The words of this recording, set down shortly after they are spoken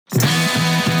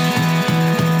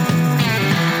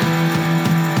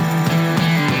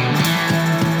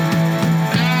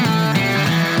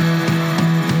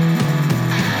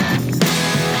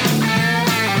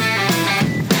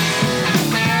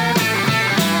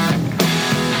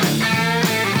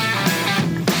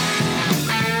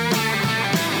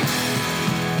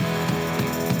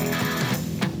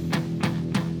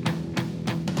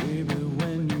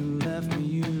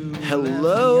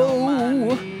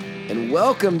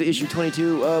Welcome to issue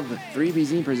 22 of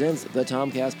 3BZ Presents the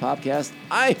Tomcast Podcast.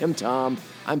 I am Tom.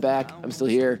 I'm back. I'm still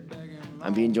here.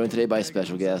 I'm being joined today by a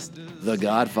special guest, the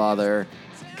Godfather.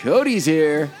 Cody's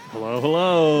here. Hello,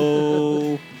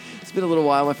 hello. It's been a little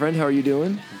while, my friend. How are you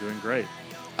doing? I'm doing great.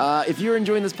 If you're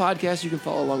enjoying this podcast, you can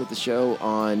follow along with the show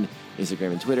on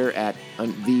Instagram and Twitter at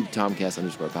the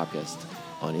Tomcast_podcast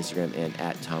on Instagram and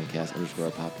at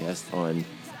Tomcast_podcast on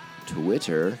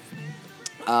Twitter.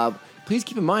 Please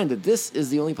keep in mind that this is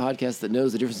the only podcast that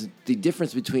knows the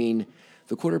difference between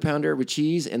the Quarter Pounder with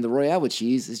cheese and the Royale with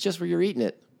cheese is just where you're eating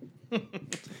it.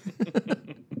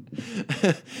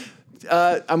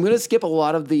 I'm going to skip a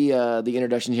lot of the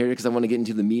introduction here because I want to get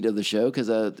into the meat of the show because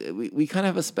we kind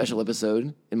of have a special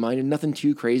episode in mind and nothing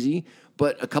too crazy,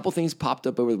 but a couple things popped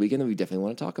up over the weekend that we definitely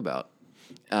want to talk about.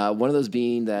 One of those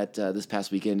being that this past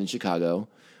weekend in Chicago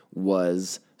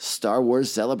was Star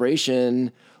Wars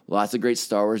Celebration. Lots of great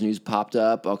Star Wars news popped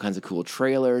up, all kinds of cool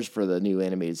trailers for the new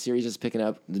animated series that's picking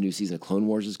up. The new season of Clone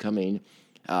Wars is coming.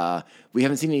 We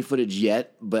haven't seen any footage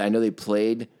yet, but I know they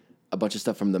played a bunch of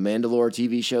stuff from the Mandalore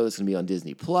TV show that's going to be on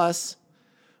Disney Plus.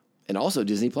 And also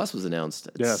Disney Plus was announced.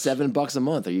 It's $7 a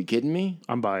month. Are you kidding me?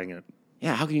 I'm buying it.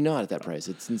 Yeah, how can you not at that price?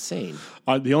 It's insane.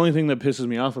 The only thing that pisses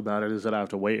me off about it is that I have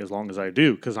to wait as long as I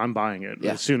do because I'm buying it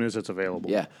as soon as it's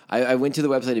available. Yeah, I went to the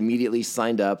website immediately,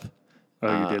 signed up.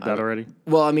 Oh, you did that already?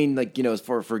 Well, I mean, like, it's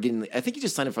for getting. I think you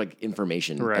just sign up for like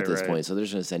information at this point, so they're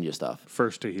just going to send you stuff.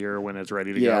 First to hear when it's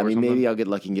ready to go. Yeah, I or mean, something? maybe I'll get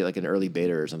lucky and get like an early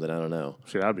beta or something. I don't know.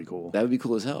 See, that'd be cool. That would be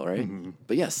cool as hell, right? Mm-hmm.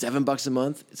 But yeah, $7 a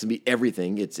month. It's gonna be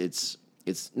everything. It's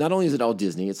not only is it all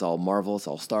Disney, it's all Marvel, it's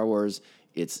all Star Wars,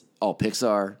 it's all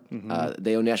Pixar. Mm-hmm.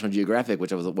 They own National Geographic,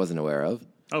 which I wasn't aware of.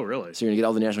 Oh, really? So you're gonna get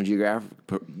all the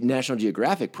National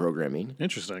Geographic programming.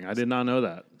 Interesting. I did not know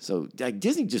that. So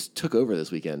Disney just took over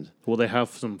this weekend. Will they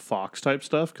have some Fox type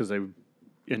stuff because they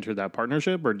entered that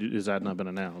partnership, or is that not been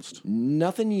announced?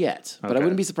 Nothing yet, but I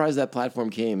wouldn't be surprised that platform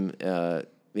came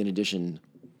in addition.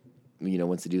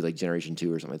 Once they do like Generation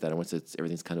 2 or something like that, and once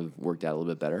everything's kind of worked out a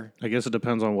little bit better. I guess it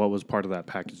depends on what was part of that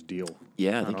package deal.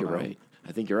 Yeah, I think you're right.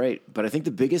 I think you're right. But I think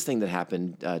the biggest thing that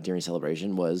happened during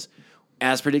Celebration was,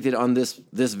 as predicted on this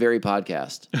very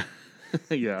podcast,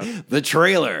 yeah, the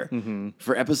trailer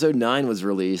for Episode 9 was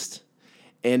released,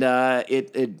 and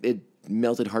it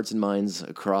melted hearts and minds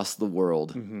across the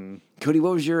world. Mm-hmm. Cody,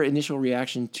 what was your initial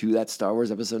reaction to that Star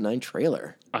Wars Episode 9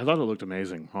 trailer? I thought it looked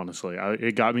amazing, honestly.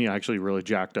 It got me actually really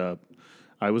jacked up.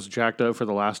 I was jacked up for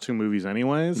the last two movies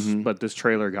anyways, but this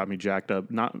trailer got me jacked up.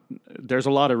 There's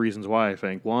a lot of reasons why, I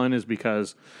think. One is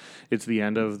because it's the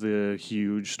end of the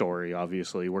huge story,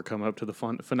 obviously. We're coming up to the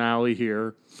finale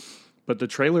here. But the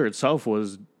trailer itself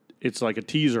it's like a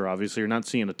teaser, obviously. You're not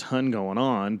seeing a ton going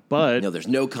on, but... No, there's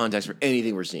no context for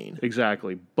anything we're seeing.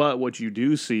 Exactly. But what you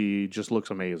do see just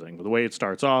looks amazing. The way it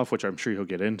starts off, which I'm sure he'll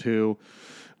get into,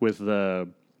 with the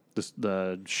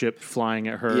ship flying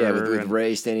at her. Yeah, with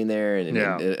Rey standing there and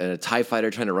a TIE fighter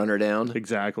trying to run her down.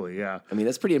 Exactly, yeah. I mean,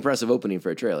 that's pretty impressive opening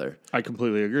for a trailer. I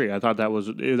completely agree. I thought that was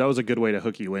a good way to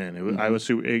hook you in.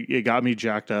 It got me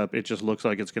jacked up. It just looks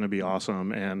like it's going to be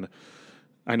awesome. And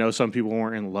I know some people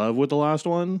weren't in love with the last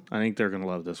one. I think they're going to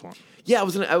love this one. Yeah,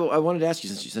 I wanted to ask you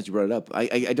since you brought it up.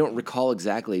 I don't recall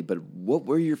exactly, but what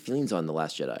were your feelings on The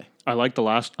Last Jedi? I liked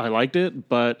it,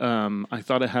 but I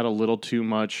thought it had a little too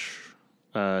much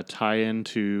tie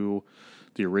into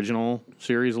the original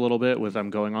series a little bit with them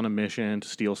going on a mission to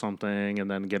steal something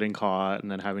and then getting caught and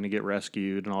then having to get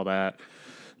rescued and all that.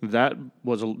 That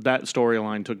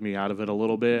storyline took me out of it a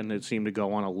little bit, and it seemed to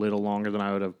go on a little longer than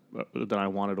I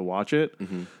wanted to watch it.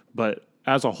 Mm-hmm. But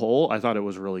as a whole, I thought it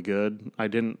was really good. I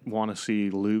didn't want to see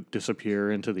Luke disappear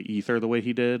into the ether the way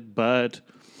he did, but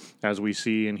as we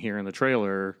see and hear in the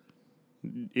trailer,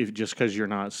 if just because you're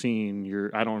not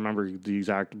seeing, I don't remember the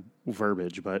exact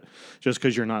verbiage, but just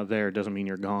because you're not there doesn't mean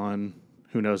you're gone.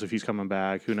 Who knows if he's coming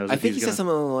back? Who knows? I think he said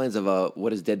something along the lines of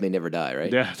 "What is dead may never die,"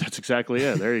 right? Yeah, that's exactly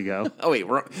it. There you go. Oh wait,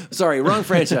 wrong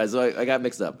franchise. I got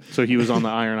mixed up. So he was on the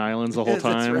Iron Islands the whole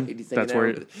time. That's right. That's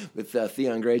where with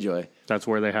Theon Greyjoy. That's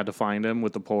where they had to find him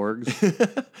with the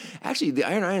porgs. Actually, the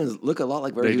Iron Islands look a lot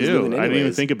like where he was do. living anyways. I didn't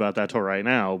even think about that till right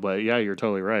now, but yeah, you're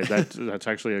totally right. That's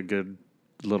actually a good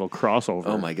little crossover.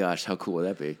 Oh my gosh, how cool would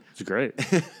that be? It's great.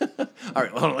 All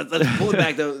right, hold on, let's pull it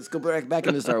back though. Let's go back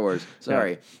into Star Wars.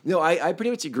 Sorry. Yeah. No, I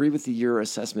pretty much agree with your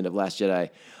assessment of Last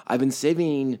Jedi. I've been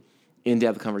saving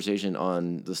in-depth conversation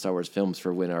on the Star Wars films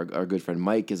for when our good friend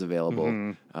Mike is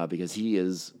available, because he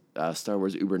is Star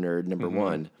Wars uber nerd number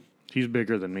one. He's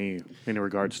bigger than me in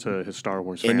regards to his Star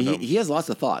Wars and fandom. He has lots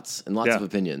of thoughts and lots of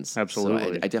opinions.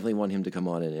 Absolutely. So I definitely want him to come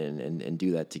on and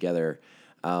do that together.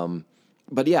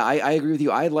 But yeah, I agree with you.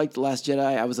 I liked The Last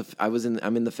Jedi.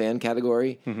 I'm in the fan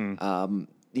category. You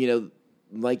know,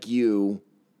 like you,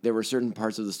 there were certain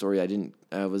parts of the story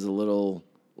I was a little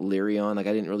leery on. Like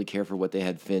I didn't really care for what they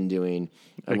had Finn doing.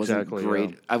 I wasn't great.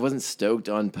 Yeah. I wasn't stoked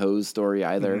on Poe's story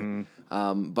either.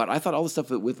 But I thought all the stuff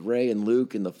with Rey and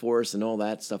Luke and the Force and all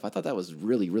that stuff, I thought that was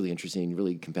really, really interesting,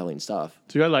 really compelling stuff.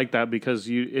 So I like that because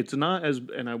it's not as,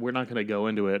 and we're not going to go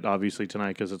into it obviously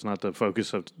tonight because it's not the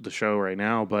focus of the show right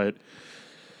now, but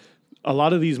a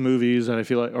lot of these movies, and I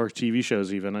feel like, or TV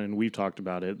shows even, and we've talked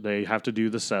about it, they have to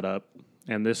do the setup.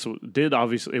 And this did,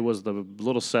 obviously, it was the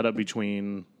little setup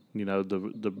between, you know,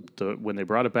 the when they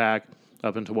brought it back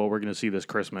up into what we're going to see this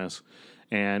Christmas.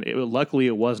 And luckily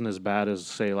it wasn't as bad as,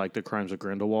 say, like The Crimes of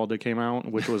Grindelwald that came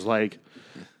out, which was like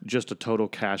just a total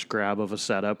cash grab of a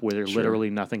setup where literally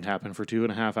nothing happened for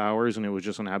 2.5 hours, and it was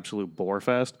just an absolute bore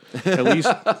fest. At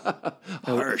least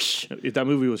harsh. That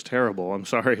movie was terrible. I'm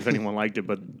sorry if anyone liked it,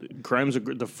 but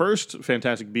the first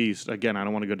Fantastic Beast, again, I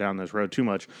don't want to go down this road too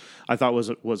much, I thought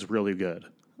was really good.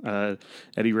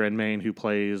 Eddie Redmayne, who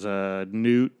plays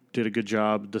Newt, did a good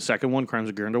job. The second one, Crimes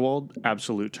of Grindelwald,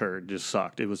 absolute turd, just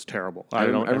sucked. It was terrible. I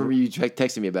remember you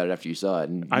texting me about it after you saw it,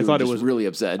 and I thought it was really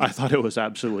upset. I thought it was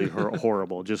absolutely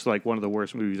horrible, just like one of the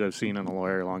worst movies I've seen in a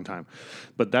very long time.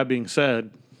 But that being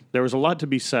said, there was a lot to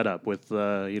be set up with,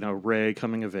 Rey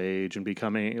coming of age and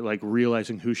becoming, like,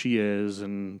 realizing who she is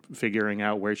and figuring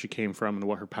out where she came from and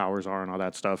what her powers are and all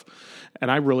that stuff.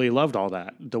 And I really loved all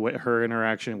that. The way her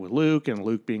interaction with Luke and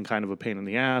Luke being kind of a pain in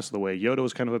the ass, the way Yoda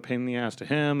was kind of a pain in the ass to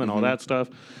him and all that stuff.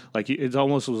 Like, it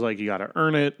almost was like you got to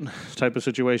earn it type of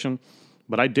situation.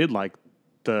 But I did like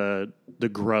the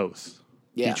growth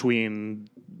between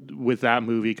with that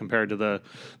movie compared to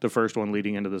the first one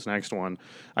leading into this next one.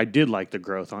 I did like the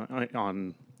growth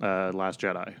on Last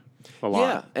Jedi a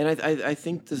lot. Yeah, and I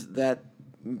think that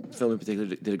film in particular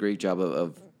did a great job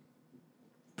of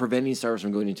preventing Star Wars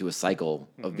from going into a cycle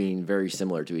of being very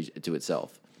similar to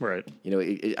itself. Right. You know,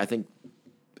 I think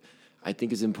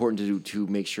it's important to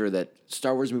make sure that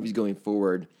Star Wars movies going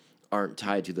forward aren't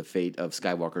tied to the fate of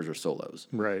Skywalkers or Solos.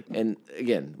 Right. And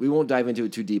again, we won't dive into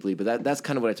it too deeply, but that's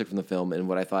kind of what I took from the film and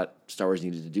what I thought Star Wars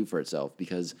needed to do for itself.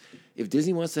 Because if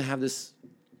Disney wants to have this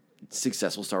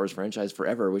successful Star Wars franchise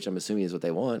forever, which I'm assuming is what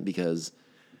they want, because,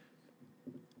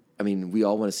 I mean, we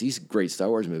all want to see great Star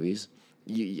Wars movies.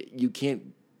 You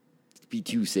can't be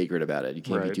too sacred about it. You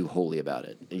can't be too holy about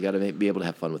it. You got to be able to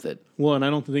have fun with it. Well, and I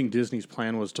don't think Disney's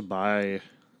plan was to buy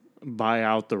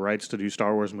out the rights to do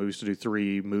Star Wars movies, to do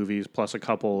 3 movies plus a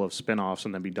couple of spin-offs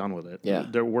and then be done with it. Yeah.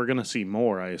 We're going to see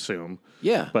more, I assume.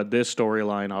 Yeah. But this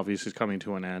storyline obviously is coming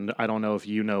to an end. I don't know if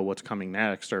you know what's coming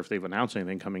next or if they've announced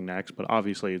anything coming next, but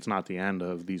obviously it's not the end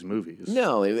of these movies.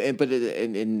 No, but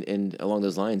along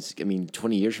those lines, I mean,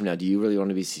 20 years from now, do you really want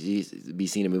to be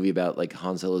seeing a movie about like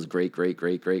Han Solo's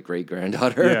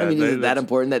great-great-great-great-great-granddaughter? Yeah, I mean, is it that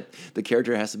important that the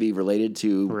character has to be related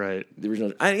to the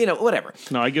original? Whatever.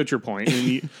 No, I get your point.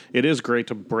 It is great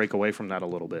to break away from that a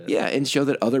little bit. Yeah, and show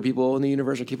that other people in the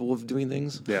universe are capable of doing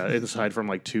things. Yeah, aside from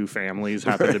like 2 families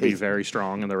happen to be very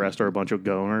strong and the rest are a bunch of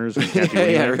goners. And can't do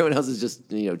anything. Everyone else is just,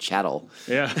 chattel.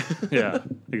 Yeah,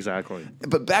 exactly.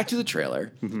 But back to the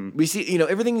trailer. We see,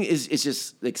 everything is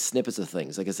just like snippets of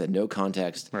things. Like I said, no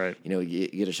context. Right. You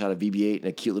get a shot of BB-8 and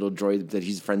a cute little droid that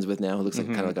he's friends with now who looks like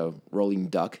kind of like a rolling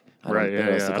duck. I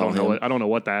don't know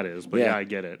what that is, but I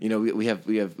get it. We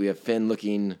have Finn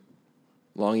looking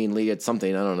longingly at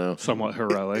something, I don't know. Somewhat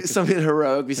heroic. Something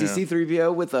heroic. We see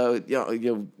C-3PO with a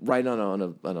riding on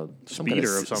a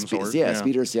speeder of some sort. Yeah,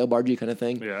 speeder, sail bargey kind of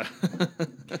thing. Yeah.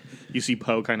 You see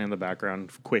Poe kind of in the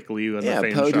background quickly in the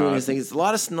famous Poe shot. doing his thing. It's a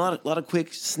lot of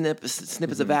quick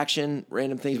snippets of action,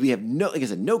 random things. We have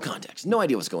no context, no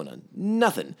idea what's going on,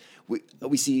 nothing.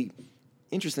 We see.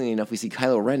 Interestingly enough, we see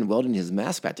Kylo Ren welding his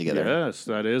mask back together. Yes,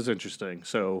 that is interesting.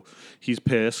 So he's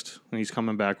pissed, and he's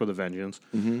coming back with a vengeance.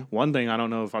 One thing, I don't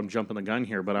know if I'm jumping the gun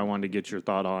here, but I wanted to get your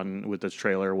thought on with this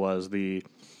trailer was the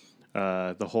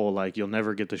whole, like, you'll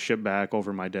never get the ship back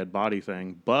over my dead body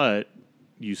thing. But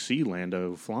you see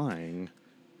Lando flying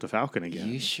the Falcon again.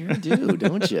 You sure do,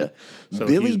 don't you? So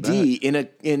Billy D in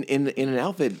an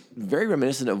outfit very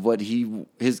reminiscent of what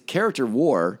his character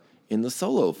wore in the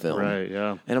Solo film. Right,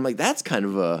 yeah. And I'm like, that's kind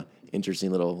of a interesting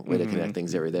little way to connect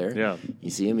things over there. Yeah. You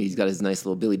see him, he's got his nice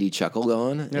little Billy D chuckle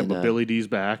going. Yeah, but Billy D's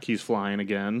back. He's flying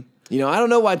again. I don't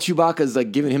know why Chewbacca's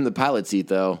like giving him the pilot seat,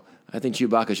 though. I think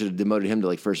Chewbacca should have demoted him to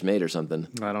like first mate or something.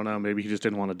 I don't know. Maybe he just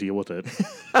didn't want to deal with it.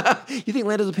 You think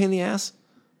Lando's a pain in the ass?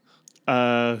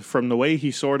 From the way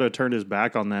he sort of turned his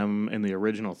back on them in the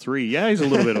original 3, yeah, he's a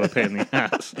little bit of a pain in the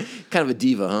ass. Kind of a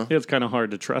diva, huh? It's kind of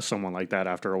hard to trust someone like that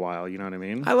after a while. You know what I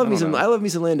mean? I love me some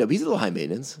Lando, but he's a little high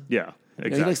maintenance. Yeah, You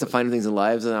know, he likes to find things in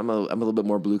lives, and I'm a little bit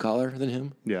more blue collar than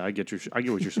him. Yeah, I get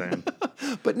what you're saying.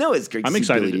 But no, it's great. I'm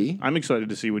excited. I'm excited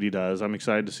to see what he does. I'm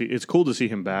excited to see. It's cool to see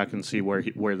him back and see where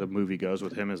the movie goes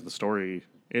with him as the story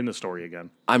again.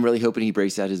 I'm really hoping he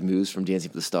breaks out his moves from Dancing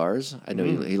with the Stars. I know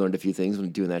he learned a few things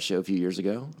when doing that show a few years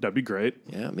ago. That'd be great.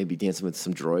 Yeah, maybe dancing with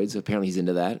some droids. Apparently, he's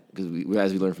into that because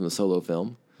as we learned from the Solo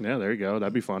film. Yeah, there you go.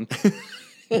 That'd be fun.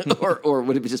 or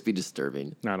would it just be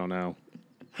disturbing? I don't know.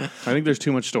 I think there's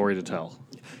too much story to tell.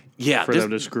 Yeah, for them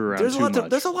to screw around too much.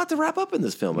 There's a lot to wrap up in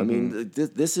this film. I mean,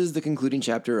 this is the concluding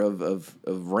chapter of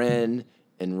Ren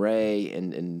and Rey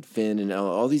and Finn and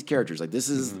all these characters. Like, this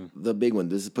is the big one.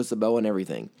 This puts the bow on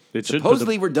everything.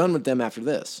 Supposedly, we're done with them after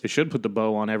this. It should put the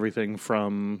bow on everything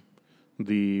from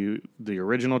the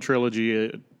original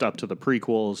trilogy up to the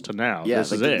prequels to now. Yeah,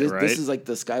 this is it, right? This is like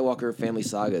the Skywalker family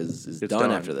saga is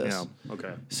done after this. Yeah,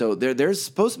 okay. So there's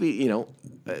supposed to be,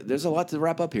 there's a lot to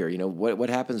wrap up here. You know, what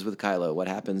happens with Kylo? What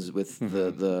happens with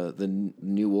the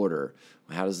New Order?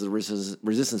 How does the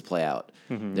resistance play out?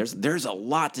 There's a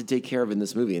lot to take care of in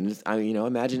this movie, and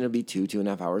imagine it'll be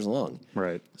 2.5 hours long.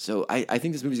 Right. So I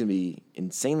think this movie's gonna be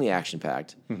insanely action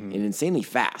packed and insanely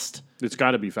fast. It's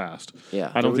got to be fast.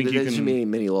 Yeah, I don't think you can. Should be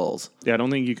many lulls. Yeah, I don't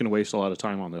think you can waste a lot of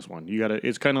time on this one. You got to.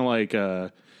 It's kind of like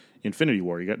Infinity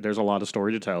War. There's a lot of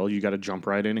story to tell. You got to jump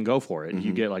right in and go for it.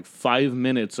 You get like 5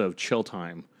 minutes of chill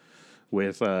time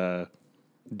with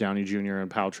Downey Jr. and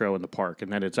Paltrow in the park,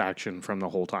 and then it's action from the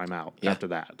whole time out after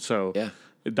that. So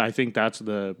I think that's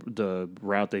the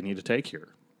route they need to take here.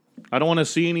 I don't want to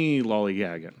see any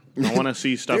lollygagging. I want to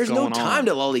see stuff going on. There's no time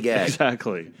to lollygag.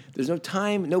 Exactly. There's no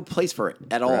time, no place for it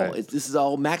at all. Right. This is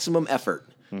all maximum effort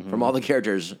from all the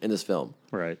characters in this film.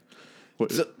 Right.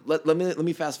 So let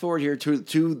me fast forward here to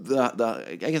the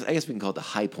I guess we can call it the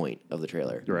high point of the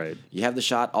trailer. Right. You have the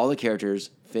shot, all the characters,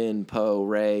 Finn, Poe,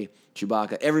 Rey,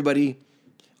 Chewbacca, everybody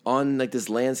on like this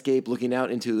landscape looking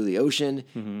out into the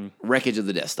ocean, wreckage of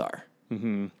the Death Star.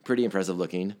 Pretty impressive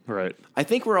looking. Right. I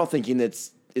think we're all thinking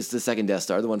it's the second Death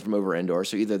Star, the one from over Endor.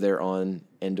 So either they're on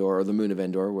Endor or the moon of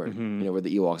Endor, where where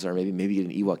the Ewoks are. Maybe get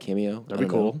an Ewok cameo. That'd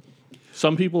be cool.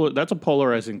 Some people, that's a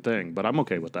polarizing thing, but I'm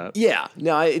okay with that. Yeah,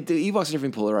 no, the Ewoks are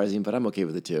definitely polarizing, but I'm okay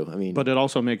with it too. I mean, but it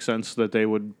also makes sense that they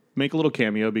would make a little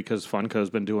cameo because Funko's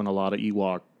been doing a lot of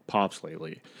Ewok pops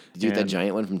lately. Did you get that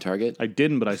giant one from Target? I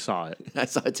didn't, but I saw it. I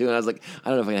saw it too, and I was like, I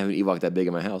don't know if I can have an Ewok that big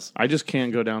in my house. I just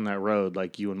can't go down that road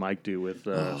like you and Mike do with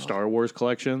Star Wars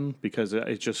collection because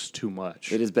it's just too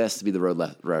much. It is best to be the road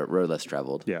less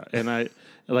traveled. Yeah, and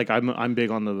I'm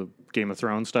big on the Game of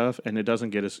Thrones stuff, and you don't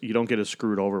get as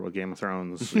screwed over with Game of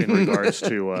Thrones in regards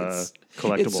to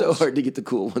collectibles. It's so hard to get the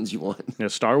cool ones you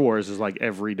want. Star Wars is like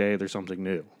every day there's something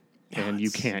new. And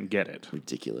you can't get it.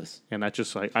 Ridiculous. And that's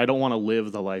just like, I don't want to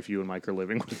live the life you and Mike are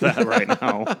living with that right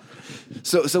now.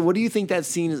 So what do you think that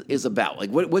scene is about? Like,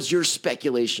 what's your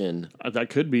speculation? That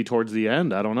could be towards the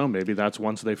end. I don't know. Maybe that's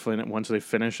once they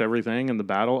finish everything in the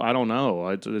battle. I don't know.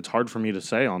 It's hard for me to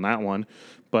say on that one.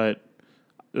 But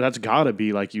that's got to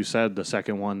be, like you said, the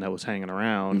second one that was hanging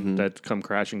around that come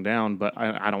crashing down. But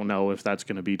I don't know if that's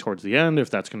going to be towards the end, if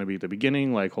that's going to be the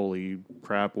beginning. Like, holy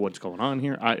crap, what's going on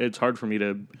here? It's hard for me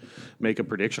to make a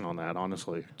prediction on that,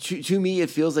 honestly. To me, it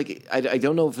feels like I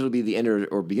don't know if it'll be the end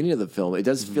or beginning of the film. It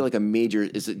does feel like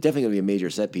it's definitely going to be a major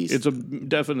set piece. It's a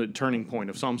definite turning point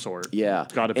of some sort. Yeah,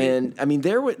 it's got to be. And I mean,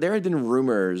 there had been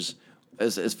rumors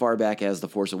as far back as The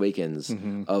Force Awakens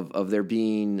of there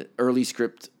being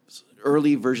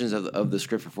early versions of the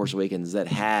script for Force Awakens that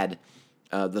had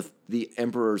the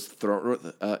Emperor's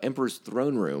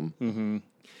throne room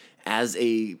as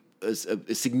a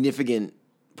significant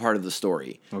part of the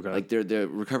story. Okay. Like they're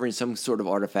recovering some sort of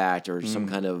artifact or some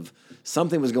kind of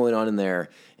something was going on in there,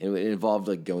 and it involved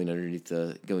like going underneath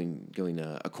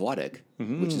going aquatic,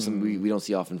 which is something we don't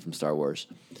see often from Star Wars.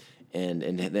 And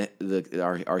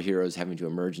our heroes having to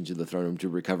emerge into the throne room to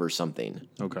recover something,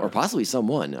 or possibly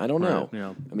someone. I don't know.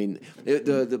 Yeah. I mean,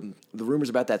 the rumors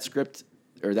about that script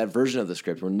or that version of the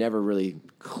script were never really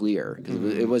clear because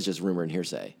it was just rumor and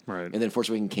hearsay. Right. And then Force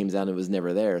Awakens came down and it was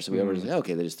never there, so we were just like,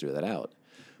 okay, they just threw that out.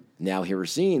 Now here we're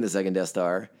seeing the second Death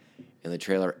Star, and the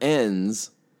trailer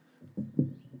ends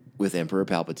with Emperor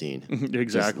Palpatine.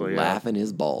 Exactly. Just laughing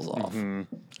his balls off. And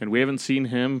we haven't seen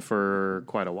him for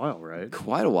quite a while, right?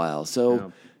 Quite a while.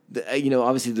 So,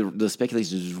 obviously the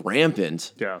speculation is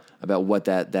rampant about what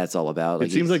that's all about.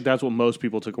 It seems like that's what most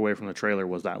people took away from the trailer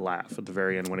was that laugh at the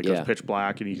very end when it goes pitch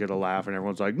black and you get a laugh and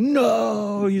everyone's like,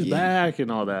 no, he's back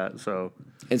and all that. So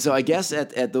I guess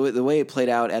at the way it played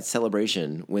out at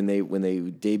Celebration when they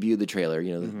debuted the trailer,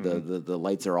 the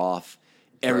lights are off,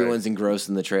 everyone's engrossed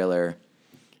in the trailer.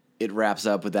 It wraps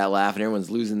up with that laugh and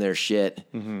everyone's losing their shit.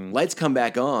 Lights come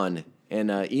back on And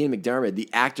Ian McDiarmid, the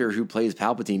actor who plays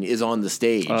Palpatine, is on the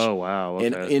stage. Oh, wow. Okay.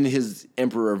 And in his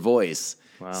Emperor voice,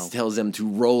 Wow. tells them to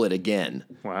roll it again.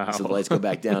 Wow. So the lights go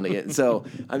back down again. So,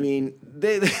 I mean,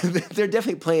 they're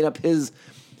definitely playing up his,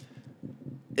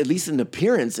 at least an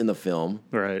appearance in the film.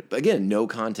 Right. But again, no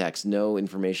context, no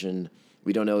information.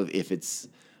 We don't know if it's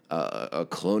a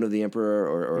clone of the Emperor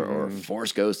or a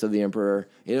Force Ghost of the Emperor.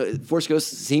 You know, Force Ghost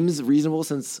seems reasonable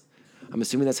since I'm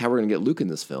assuming that's how we're going to get Luke in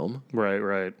this film.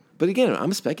 Right. But again,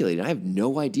 I'm speculating. I have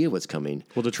no idea what's coming.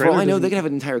 Well, the For all trailer I know, doesn't- they could have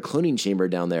an entire cloning chamber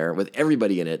down there with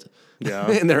everybody in it. Yeah.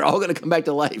 And they're all going to come back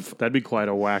to life. That'd be quite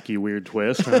a wacky, weird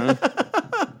twist, huh?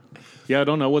 Yeah, I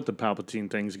don't know what the Palpatine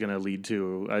thing's going to lead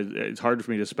to. It's hard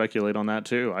for me to speculate on that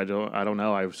too. I don't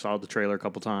know. I saw the trailer a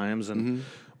couple times and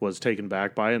was taken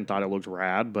back by it and thought it looked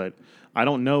rad, but I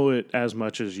don't know it as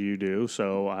much as you do.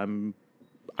 So I'm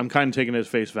kind of taking it as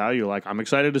face value. Like, I'm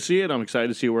excited to see it. I'm excited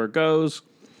to see where it goes.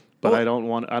 But I don't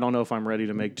know if I'm ready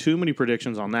to make too many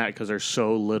predictions on that because there's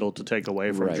so little to take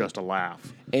away from Right. just a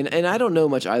laugh. And I don't know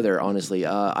much either, honestly.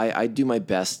 I do my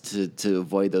best to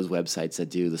avoid those websites that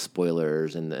do the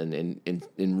spoilers and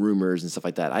rumors and stuff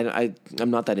like that. I'm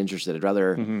not that interested. I'd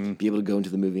rather be able to go into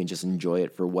the movie and just enjoy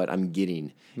it for what I'm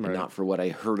getting and not for what I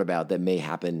heard about that may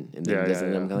happen. And then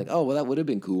I'm kind of like, oh, well, that would have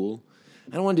been cool.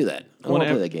 I don't want to do that. I don't want to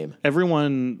play that game.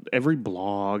 Every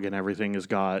blog and everything has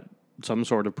got some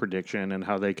sort of prediction and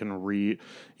how they can read.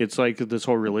 It's like this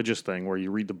whole religious thing where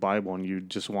you read the Bible and you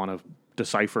just want to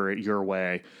decipher it your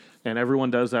way. And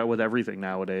everyone does that with everything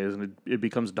nowadays. And it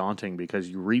becomes daunting because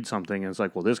you read something and it's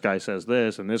like, well, this guy says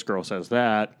this and this girl says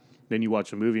that. Then you watch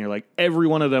the movie and you're like, every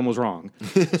one of them was wrong.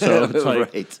 So it's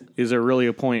like, Right. Is there really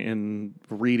a point in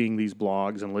reading these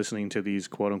blogs and listening to these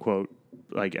quote unquote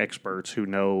like experts who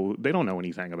they don't know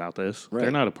anything about this? Right.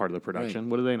 They're not a part of the production.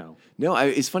 What do they know? No,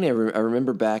 it's funny. I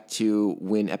remember back to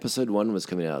when Episode 1 was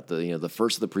coming out, the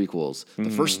first of the prequels, the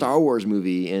first Star Wars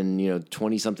movie in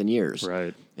 20-something years.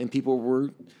 Right. And people were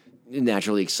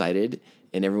naturally excited,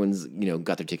 and everyone's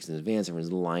got their tickets in advance.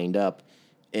 Everyone's lined up,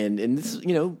 and this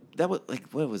that was like,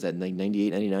 what was that, like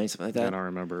 98, 99, something like that. I don't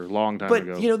remember. Long time But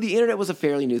ago. the internet was a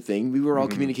fairly new thing. We were all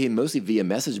communicating mostly via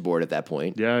message board at that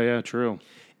point. Yeah, true.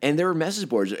 And there were message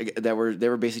boards that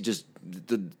were basically just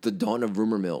the dawn of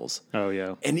rumor mills. Oh,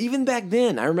 yeah. And even back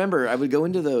then, I remember I would go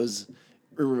into those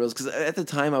rumor mills because at the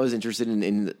time I was interested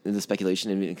in the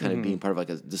speculation and kind of being part of like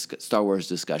a Star Wars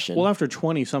discussion. Well, after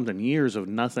 20-something years of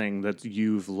nothing that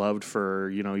you've loved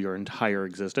for, your entire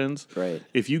existence, Right.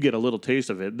 if you get a little taste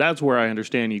of it, that's where I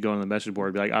understand you go on the message board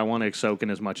and be like, I want to soak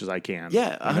in as much as I can.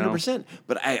 Yeah, you know? 100%.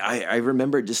 But I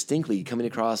remember distinctly coming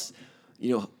across,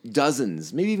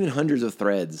 dozens, maybe even hundreds of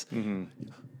threads.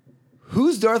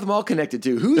 Who's Darth Maul connected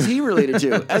to? Who's he related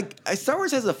to? Star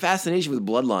Wars has a fascination with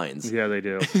bloodlines. Yeah, they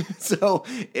do. So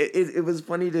it was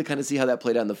funny to kind of see how that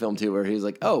played out in the film too, where he was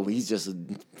like, oh, he's just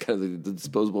kind of the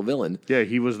disposable villain. Yeah,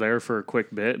 he was there for a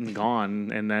quick bit and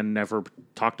gone and then never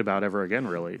talked about ever again,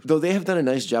 really. Though they have done a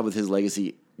nice job with his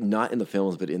legacy, not in the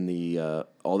films, but in the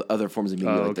all the other forms of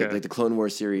media, like the Clone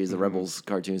Wars series, the Rebels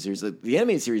cartoon series. The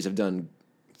animated series have done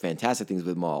fantastic things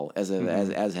with Maul, as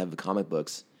have the comic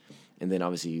books. And then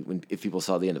obviously, if people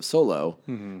saw the end of Solo,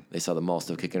 they saw the Maul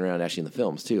still kicking around actually in the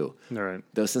films too. All right.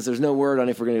 Though since there's no word on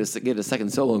if we're going to get a second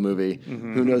Solo movie,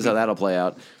 who knows how that'll play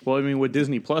out. Well, I mean, with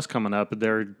Disney Plus coming up,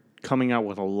 they're coming out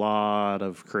with a lot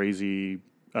of crazy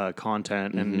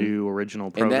content and new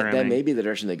original programming. And that may be the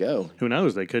direction they go. Who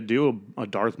knows? They could do a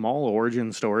Darth Maul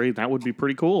origin story. That would be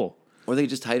pretty cool. Or they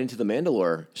could just tie it into the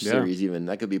Mandalore series even.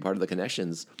 That could be part of the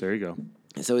connections. There you go.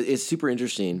 So it's super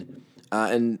interesting.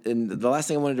 And the last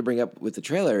thing I wanted to bring up with the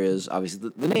trailer is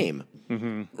obviously the name,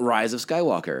 Rise of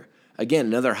Skywalker. Again,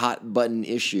 another hot button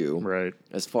issue, Right.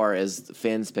 as far as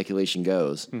fan speculation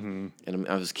goes. And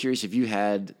I was curious if you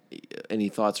had any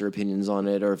thoughts or opinions on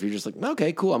it, or if you're just like,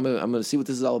 okay, cool, I'm gonna see what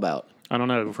this is all about. I don't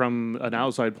know. From an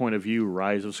outside point of view,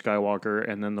 Rise of Skywalker,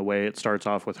 and then the way it starts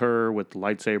off with her with the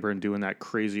lightsaber and doing that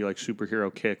crazy like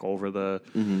superhero kick over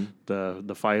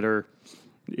the fighter.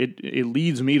 It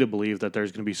leads me to believe that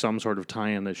there's going to be some sort of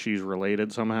tie-in that she's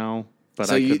related somehow. But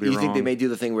So I you could be wrong. think they may do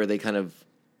the thing where they kind of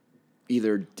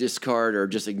either discard or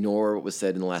just ignore what was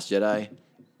said in The Last Jedi?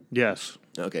 Yes.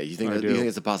 Okay, you think I do. you think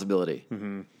it's a possibility?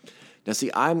 Now,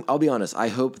 see, I'll be honest. I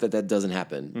hope that doesn't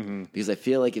happen because I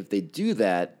feel like if they do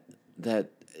that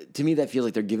to me that feels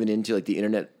like they're giving into like the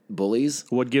internet bullies.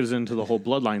 What gives into the whole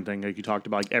bloodline thing, like you talked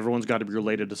about? Like everyone's got to be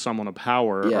related to someone of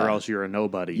power, Yeah. or else you're a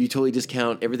nobody. You totally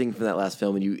discount everything from that last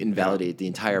film and you invalidate the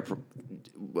entire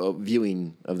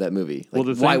viewing of that movie. Like,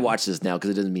 Well, why watch this now?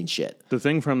 Because it doesn't mean shit. The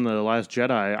thing from The Last Jedi,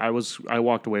 I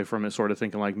walked away from it sort of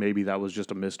thinking like maybe that was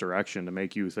just a misdirection to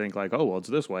make you think like, oh, well, it's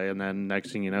this way. And then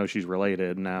next thing you know, she's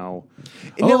related now.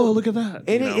 Look at that.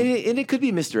 And it could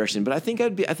be misdirection, but I think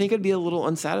I'd be a little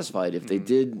unsatisfied if they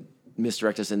did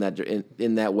misdirect us in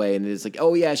that way, and it's like,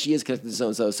 oh yeah, she is connected to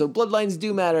so-and-so, so bloodlines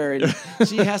do matter, and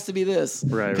she has to be this.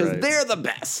 Right. Because they're the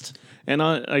best. And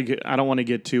I don't want to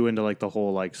get too into like the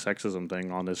whole like sexism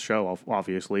thing on this show,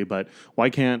 obviously, but why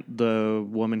can't the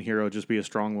woman hero just be a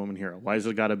strong woman hero? Why has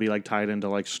it got to be like tied into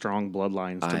like strong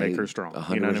bloodlines to make her strong?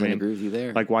 100% You know what I mean? agree with you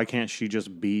there. Like, why can't she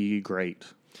just be great?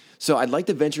 So I'd like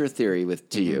to venture a theory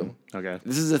to you. Okay.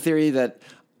 This is a theory that,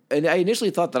 and I initially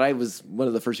thought that I was one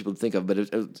of the first people to think of, but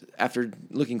after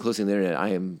looking closely on the internet, I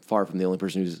am far from the only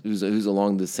person who's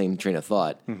along the same train of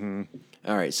thought. Mm-hmm.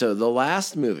 All right, so the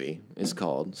last movie is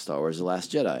called Star Wars: The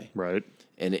Last Jedi. Right.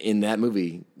 And in that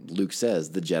movie, Luke says,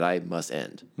 "The Jedi must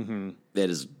end." Mm-hmm. That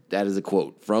is a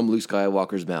quote from Luke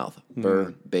Skywalker's mouth,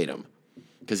 verbatim,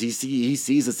 because he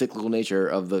sees the cyclical nature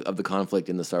of the conflict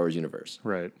in the Star Wars universe.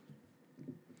 Right.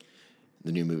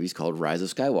 The new movie is called Rise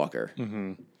of Skywalker.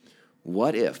 Mm-hmm.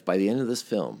 What if, by the end of this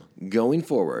film, going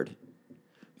forward,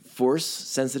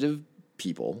 Force-sensitive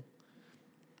people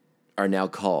are now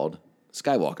called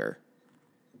Skywalker?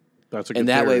 That's a good and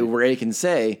that theory. way Rey can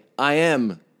say, I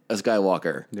am a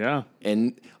Skywalker. Yeah.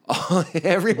 And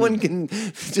everyone can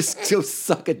just go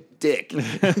suck a dick.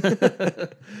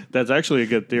 That's actually a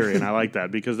good theory, and I like that,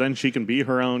 because then she can be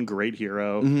her own great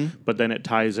hero, but then it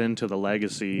ties into the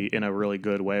legacy in a really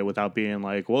good way without being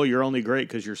like, well, you're only great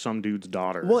because you're some dude's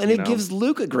daughter. Well, and it gives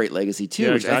Luke a great legacy, too,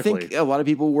 Yeah, which exactly. I think a lot of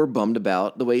people were bummed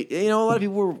about the way, a lot of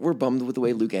people were bummed with the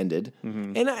way Luke ended.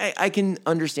 Mm-hmm. And I can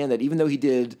understand that, even though he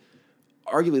did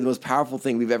arguably the most powerful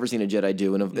thing we've ever seen a Jedi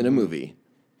do in a movie.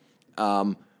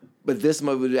 But this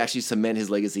would actually cement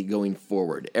his legacy going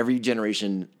forward. Every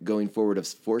generation going forward of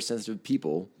Force-sensitive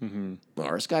people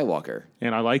are a Skywalker.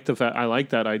 And I like I like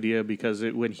that idea, because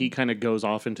when he kind of goes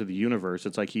off into the universe,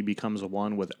 it's like he becomes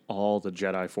one with all the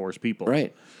Jedi Force people.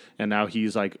 Right. And now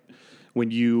he's like, when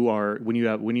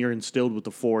you're instilled with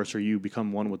the Force, or you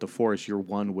become one with the Force, you're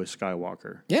one with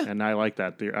Skywalker. Yeah. And I like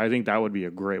that theory. I think that would be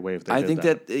a great way if they did I think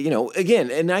that,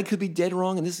 again, and I could be dead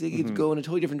wrong, and this could go in a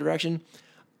totally different direction.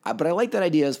 But I like that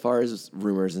idea as far as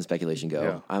rumors and speculation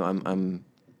go. Yeah. I'm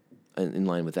in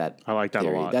line with that. I like that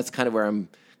theory. a lot. That's kind of where I'm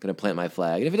going to plant my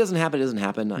flag. And if it doesn't happen, it doesn't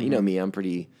happen. You know me, I'm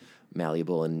pretty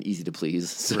malleable and easy to please.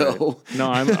 So Right.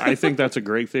 No, I think that's a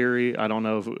great theory. I don't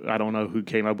know who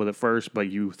came up with it first, but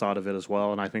you thought of it as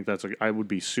well, and I think I would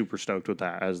be super stoked with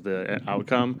that as the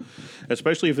outcome,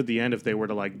 especially if at the end, if they were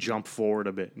to like jump forward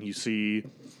a bit and you see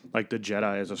like the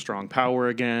Jedi as a strong power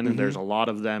again, and there's a lot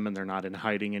of them, and they're not in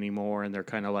hiding anymore, and they're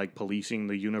kind of like policing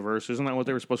the universe. Isn't that what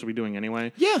they were supposed to be doing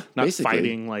anyway? Yeah, not basically.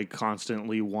 Fighting like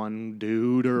constantly one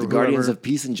dude or the whoever. Guardians of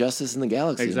Peace and Justice in the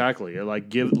Galaxy. Exactly.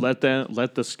 Like let the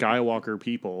Skywalker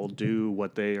people do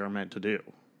what they are meant to do.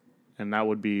 And that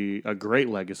would be a great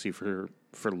legacy for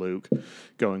Luke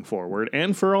going forward,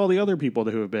 and for all the other people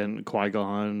who have been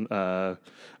Qui-Gon,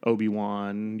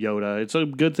 Obi-Wan, Yoda. It's a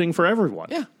good thing for everyone.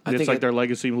 Yeah, it's like their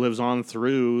legacy lives on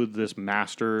through this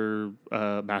Master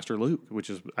Luke, which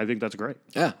is, I think that's great.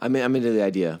 Yeah, I'm into the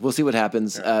idea. We'll see what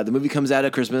happens. Yeah. The movie comes out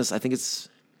at Christmas. I think it's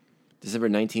December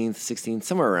 19th, 16th,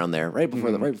 somewhere around there, right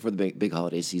before the big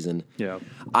holiday season. Yeah.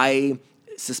 I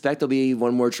suspect there'll be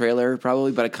one more trailer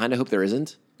probably, but I kind of hope there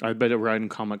isn't. I bet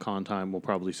around Comic-Con time we'll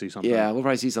probably see something. Yeah, we'll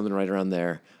probably see something right around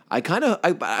there. I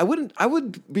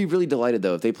would be really delighted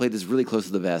though if they played this really close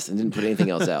to the vest and didn't put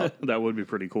anything else out. That would be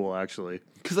pretty cool, actually.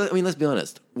 Because let's be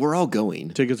honest, we're all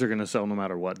going. Tickets are going to sell no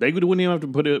matter what. They wouldn't even have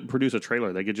to produce a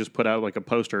trailer. They could just put out like a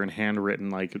poster and handwritten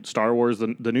like Star Wars.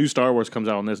 The new Star Wars comes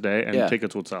out on this day, and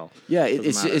tickets would sell. Yeah,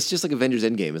 it's just like Avengers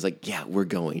Endgame. It's like, yeah, we're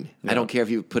going. Yeah. I don't care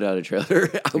if you put out a trailer.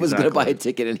 I was going to buy a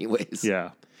ticket anyways. Yeah.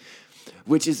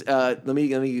 Which is let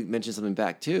me mention something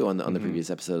back too on the previous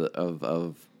episode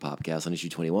of Popcast on issue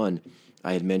 21.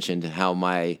 I had mentioned how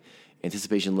my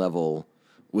anticipation level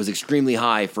was extremely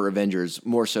high for Avengers,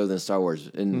 more so than Star Wars,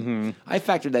 and I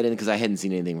factored that in because I hadn't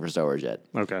seen anything for Star Wars yet.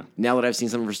 Okay. Now that I've seen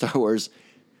something for Star Wars,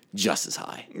 just as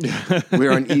high.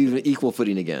 We're on equal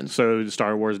footing again. So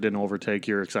Star Wars didn't overtake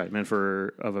your excitement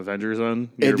of Avengers then?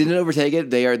 It didn't overtake it.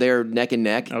 They are neck and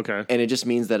neck. Okay. And it just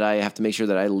means that I have to make sure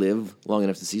that I live long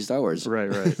enough to see Star Wars.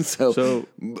 Right. so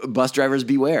bus drivers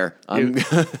beware.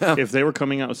 If they were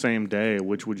coming out the same day,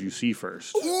 which would you see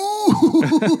first?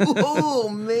 Oh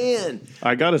man!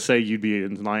 I gotta say you'd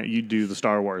do the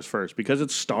Star Wars first because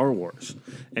it's Star Wars,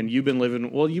 and you've been living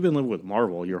with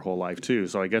Marvel your whole life too.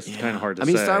 So I guess it's kind of hard to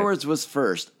say. Star Wars was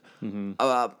first.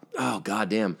 Oh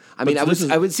goddamn! I mean, this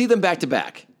I would see them back to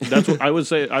back, That's what I would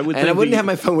say. I would, and I think wouldn't that have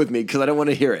my phone with me because I don't want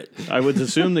to hear it. I would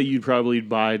assume that you'd probably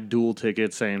buy dual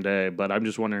tickets same day, but I'm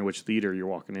just wondering which theater you're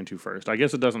walking into first. I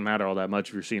guess it doesn't matter all that much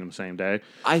if you're seeing them same day.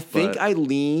 I think but- I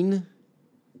lean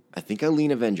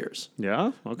Avengers.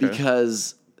 Yeah. Okay.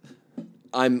 Because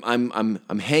I'm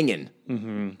hanging.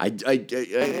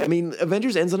 I mean,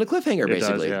 Avengers ends on a cliffhanger It does,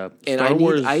 basically, yeah. and Star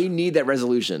Wars- I need that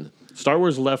resolution. Star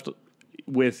Wars left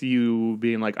with you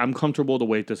being like, I'm comfortable to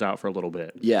wait this out for a little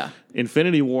bit. Yeah,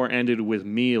 Infinity War ended with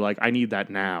me like, I need that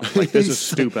now. Like, this is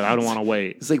stupid. I don't want to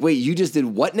wait. it's like, wait, you just did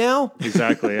what now?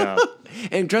 Exactly. Yeah.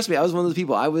 And trust me, I was one of those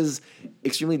people. I was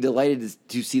extremely delighted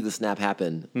to see the snap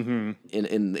happen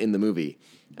in the movie.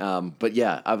 But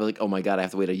yeah, I was like, oh my God, I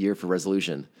have to wait a year for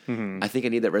resolution. I think I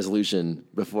need that resolution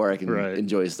before I can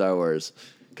enjoy Star Wars.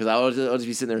 Because I'll just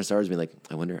be sitting there in Star Wars being like,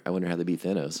 I wonder how they beat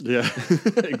Thanos. Yeah.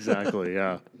 Exactly.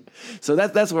 Yeah. So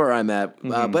that's where I'm at.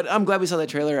 But I'm glad we saw that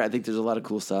trailer. I think there's a lot of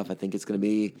cool stuff. I think it's going to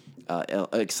be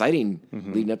exciting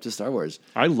leading up to Star Wars.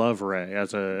 I love Rey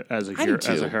as a do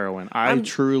too. as a heroine. I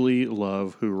truly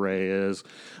love who Rey is.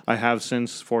 I have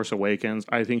since Force Awakens.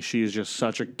 I think she is just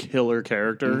such a killer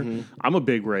character. I'm a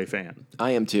big Rey fan.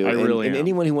 I am too. I really and am.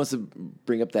 anyone who wants to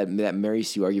bring up that Mary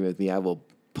Sue argument with me, I will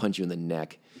punch you in the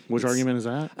neck. Which argument is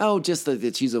that? Oh, just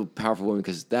that she's a powerful woman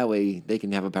because that way they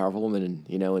can have a powerful woman,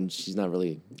 and she's not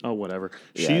really. Oh, whatever.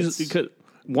 Yeah, She's because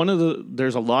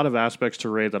there's a lot of aspects to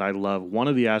Rey that I love. One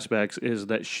of the aspects is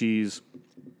that she's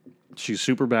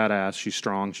super badass. She's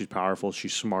strong. She's powerful.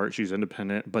 She's smart. She's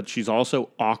independent. But she's also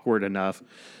awkward enough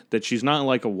that she's not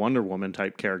like a Wonder Woman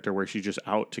type character where she's just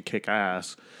out to kick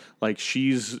ass. Like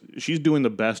she's doing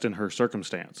the best in her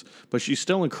circumstance, but she's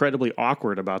still incredibly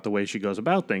awkward about the way she goes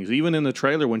about things. Even in the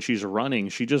trailer when she's running,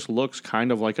 she just looks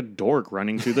kind of like a dork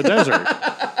running through the desert.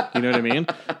 You know what I mean?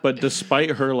 But despite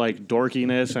her like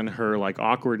dorkiness and her like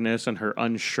awkwardness and her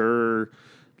unsure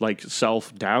like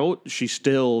self-doubt, she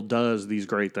still does these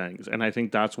great things. And I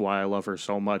think that's why I love her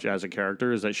so much as a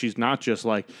character, is that she's not just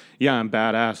like, yeah, I'm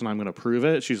badass and I'm going to prove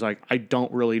it. She's like, I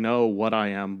don't really know what I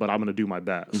am, but I'm going to do my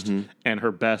best. And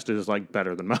her best is like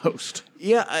better than most.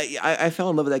 Yeah, I fell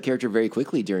in love with that character very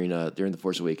quickly during The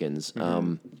Force Awakens.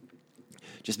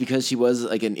 Just because she was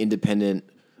like an independent,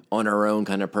 on her own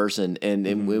kind of person,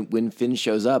 and when Finn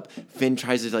shows up, Finn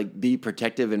tries to like be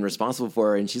protective and responsible for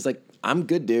her, and she's like, "I'm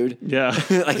good, dude. Yeah,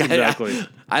 like, exactly.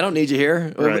 I don't need you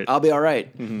here. Right. I'll be all right."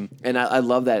 And I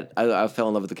love that. I fell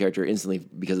in love with the character instantly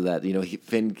because of that.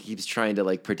 Finn keeps trying to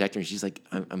like protect her, and she's like,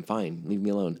 "I'm fine. Leave me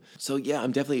alone." So yeah,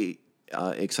 I'm definitely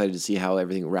excited to see how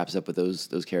everything wraps up with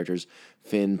those characters,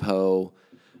 Finn, Poe,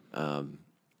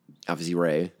 obviously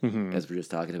Rey, as we're just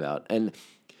talking about, and.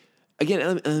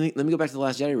 Again, let me go back to The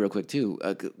Last Jedi real quick, too,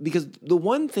 because the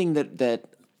one thing that,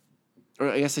 or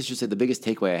I guess I should say the biggest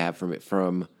takeaway I have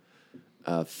from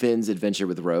Finn's adventure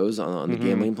with Rose on the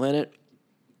gambling planet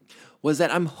was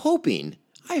that I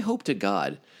hope to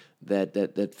God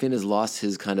that Finn has lost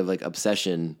his kind of like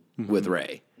obsession with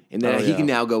Rey, and that he can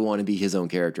now go on and be his own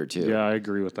character, too. Yeah, I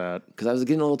agree with that. Because I was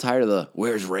getting a little tired of the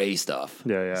 "where's Rey" stuff.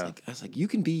 Yeah. I was like, you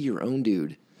can be your own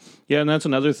dude. Yeah, and that's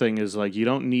another thing is like you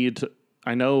don't need to.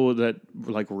 I know that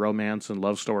like romance and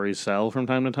love stories sell from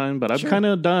time to time, but I'm kind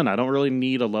of done. I don't really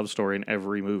need a love story in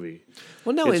every movie.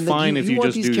 Well, no, it's and fine like if you want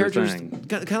just these do your characters, thing.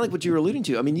 kind of like what you were alluding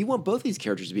to. I mean, you want both these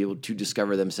characters to be able to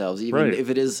discover themselves, even Right.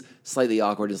 if it is slightly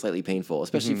awkward and slightly painful.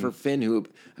 Especially for Finn, who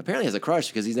apparently has a crush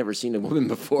because he's never seen a woman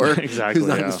before. Exactly, who's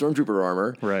not yeah. in stormtrooper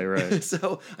armor. Right.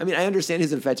 So, I mean, I understand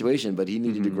his infatuation, but he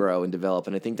needed to grow and develop,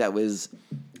 and I think that was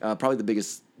probably the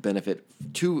biggest benefit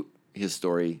to his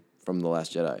story from The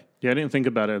Last Jedi. Yeah, I didn't think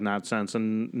about it in that sense.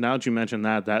 And now that you mentioned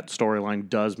that storyline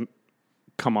does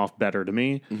come off better to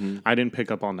me. I didn't pick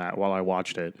up on that while I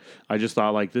watched it. I just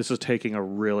thought, like, this is taking a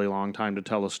really long time to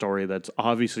tell a story that's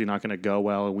obviously not going to go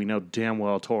well. And we know damn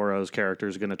well Toro's character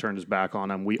is going to turn his back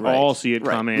on him. We all see it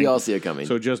coming. We all see it coming.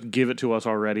 So just give it to us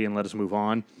already and let us move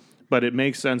on. But it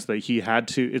makes sense that he had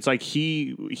to. It's like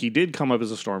he did come up as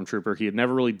a stormtrooper. He had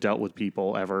never really dealt with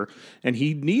people ever, and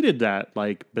he needed that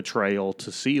like betrayal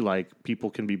to see like people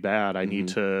can be bad. I need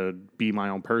to be my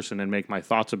own person and make my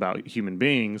thoughts about human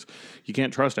beings. You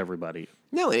can't trust everybody.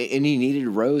 No, and he needed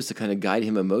Rose to kind of guide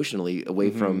him emotionally away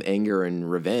from anger and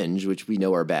revenge, which we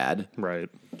know are bad, Right.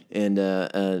 and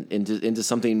into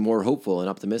something more hopeful and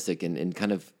optimistic, and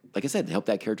kind of, like I said, help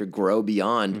that character grow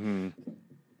beyond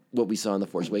what we saw in The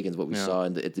Force Awakens, what we saw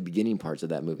at the beginning parts of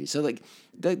that movie. So, like,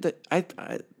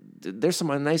 there's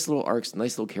some nice little arcs,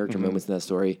 nice little character moments in that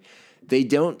story. They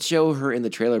don't show her in the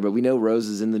trailer, but we know Rose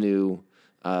is in the new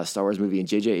Star Wars movie, and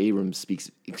J.J. Abrams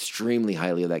speaks extremely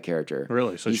highly of that character.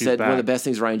 Really? So he she's said back. one of the best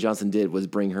things Rian Johnson did was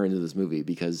bring her into this movie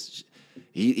because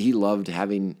he loved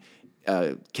having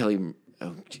Kelly.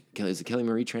 Is it Kelly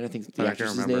Marie Tran? I think the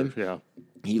actress's name. Yeah.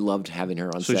 He loved having her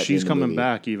on So set. she's in the coming movie.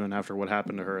 back even after what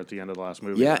happened to her at the end of the last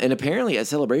movie. Yeah, and apparently at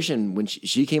Celebration when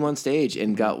she came on stage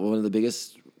and got one of the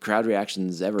biggest crowd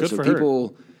reactions ever. Good so for her.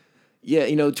 people, yeah,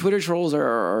 Twitter trolls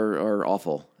are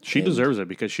awful. She And deserves it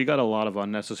because she got a lot of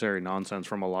unnecessary nonsense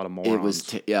from a lot of morons. It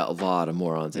was a lot of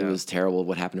morons. It was terrible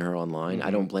what happened to her online.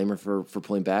 I don't blame her for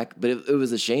pulling back, but it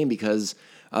was a shame because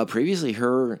previously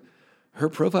her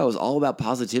profile was all about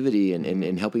positivity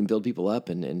and helping build people up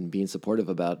and being supportive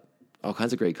about all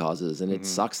kinds of great causes. And it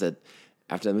sucks that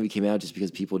after that movie came out, just because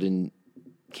people didn't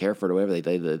care for it or whatever,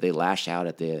 they lash out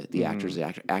at the actors,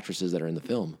 actresses that are in the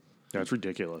film. That's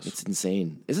ridiculous. It's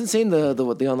insane. It's insane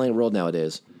the online world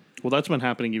nowadays. Well, that's been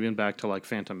happening even back to like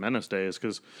Phantom Menace days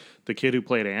because the kid who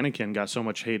played Anakin got so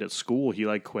much hate at school. He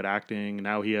like quit acting.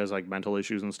 Now he has like mental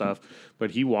issues and stuff. But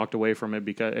he walked away from it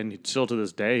because, and still to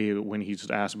this day, when he's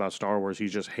asked about Star Wars, he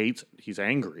just hates. He's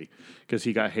angry because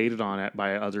he got hated on it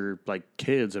by other like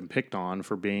kids and picked on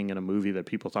for being in a movie that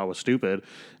people thought was stupid.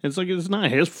 And it's like it's not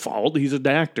his fault. He's an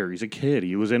actor. He's a kid.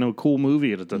 He was in a cool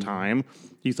movie at the time.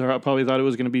 He probably thought it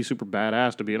was going to be super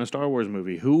badass to be in a Star Wars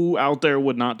movie. Who out there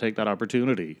would not take that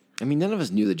opportunity? I mean, none of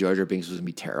us knew that Jar Jar Binks was going to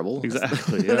be terrible.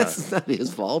 Exactly, yeah. That's not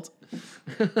his fault.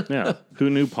 Yeah. Who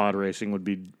knew pod racing would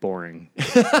be boring?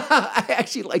 I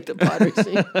actually like the pod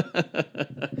racing.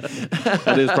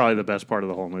 That is probably the best part of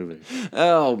the whole movie.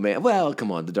 Oh, man. Well,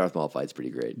 come on. The Darth Maul fight's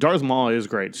pretty great. Darth Maul is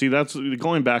great. See, that's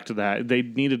going back to that. They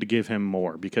needed to give him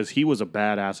more because he was a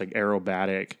badass, like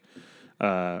aerobatic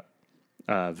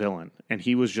villain, and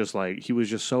he was just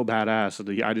so badass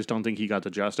that I just don't think he got the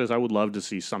justice. I would love to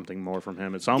see something more from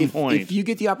him at some point. If you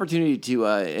get the opportunity to,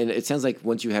 and it sounds like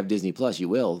once you have Disney Plus, you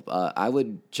will. I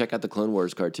would check out the Clone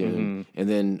Wars cartoon and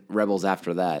then Rebels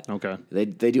after that. Okay,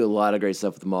 they do a lot of great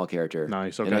stuff with the Maul character.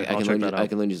 Nice. Okay, and I'll check that out. I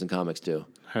can lend you some comics too.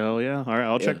 Hell yeah! All right,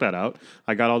 I'll check that out.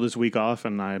 I got all this week off,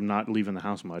 and I'm not leaving the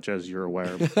house much, as you're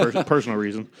aware, personal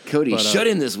reason. Cody, shut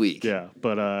in this week. Yeah,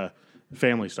 but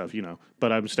family stuff,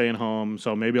 But I'm staying home,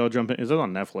 so maybe I'll jump in. Is it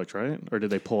on Netflix, right? Or did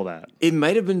they pull that? It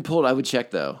might have been pulled. I would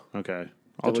check though. Okay,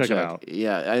 I'll check it out.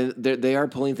 Yeah, they are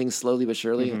pulling things slowly but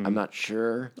surely. I'm not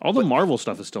sure. All the Marvel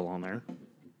stuff is still on there.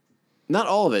 Not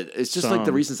all of it. It's just like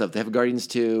the recent stuff. They have Guardians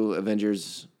 2,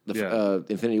 Avengers,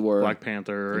 Infinity War, Black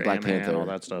Panther, Ant-Man, all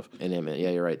that stuff. And Ant-Man. Yeah,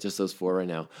 you're right. Just those 4 right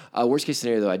now. Worst case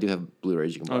scenario, though, I do have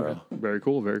Blu-rays you can borrow. Okay. Very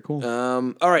cool. Very cool.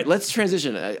 All right, let's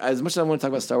transition. As much as I want to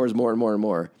talk about Star Wars more and more and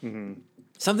more,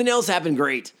 something else happened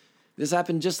great. This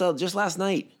happened just last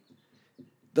night.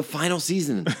 The final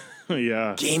season.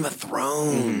 Yeah. Game of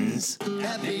Thrones. And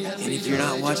if you're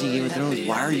not watching Game of Thrones,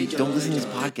 why are you? Don't listen to this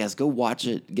podcast. Go watch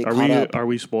it. Get caught up. Are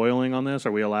we spoiling on this?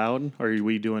 Are we allowed? Or are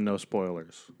we doing no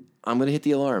spoilers? I'm going to hit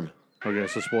the alarm. Okay,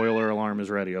 so spoiler alarm is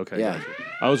ready. Okay. Yeah. Gotcha.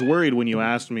 I was worried when you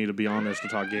asked me to be on this to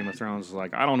talk Game of Thrones.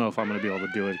 Like, I don't know if I'm going to be able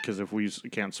to do it because if we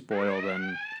can't spoil,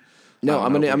 then. No,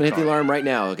 I'm gonna hit the alarm right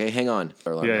now. Okay, hang on.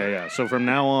 Yeah. So from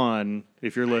now on,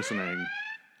 if you're listening,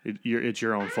 it's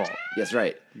your own fault. Yes,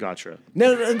 right. Gotcha.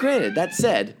 No, granted, that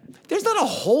said, there's not a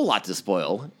whole lot to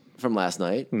spoil from last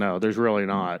night. No, there's really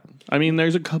not. I mean,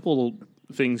 there's a couple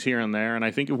things here and there, and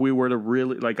I think if we were to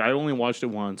really I only watched it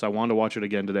once. I wanted to watch it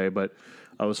again today, but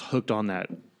I was hooked on that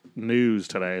news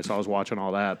today, so I was watching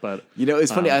all that. But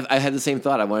it's funny. I had the same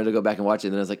thought. I wanted to go back and watch it,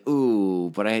 and then I was like, ooh,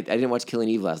 but I didn't watch Killing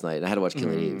Eve last night, and I had to watch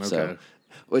Killing Eve. Okay. So,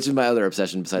 which is my other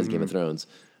obsession besides Game of Thrones.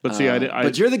 But see,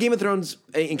 but you're the Game of Thrones.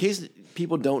 In case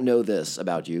people don't know this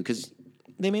about you, because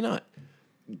they may not.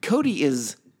 Cody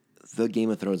is the Game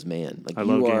of Thrones man. I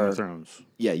love Game of Thrones.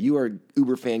 Yeah, you are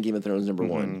uber fan Game of Thrones number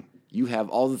one. You have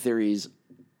all the theories,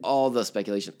 all the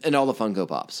speculation, and all the Funko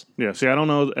Pops. Yeah, see, I don't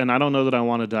know that I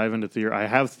want to dive into theory. I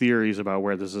have theories about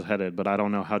where this is headed, but I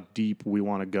don't know how deep we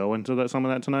want to go into some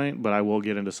of that tonight, but I will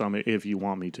get into some if you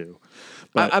want me to.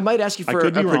 I might ask you for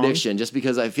a prediction, just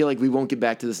because I feel like we won't get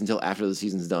back to this until after the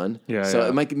season's done. Yeah, so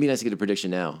it might be nice to get a prediction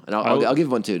now. And I'll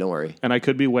give one too, don't worry. And I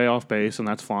could be way off base, and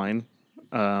that's fine.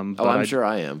 I'm sure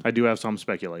I am. I do have some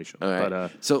speculation. All right.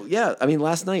 But, so, yeah, I mean,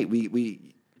 last night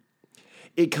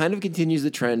it kind of continues the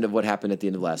trend of what happened at the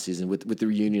end of last season with the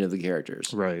reunion of the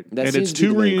characters. Right. And it's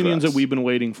 2 reunions that we've been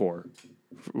waiting for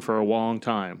a long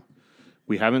time.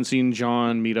 We haven't seen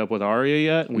Jon meet up with Arya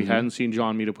yet, and we hadn't seen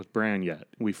Jon meet up with Bran yet.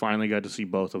 We finally got to see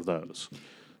both of those.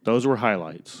 Those were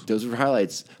highlights.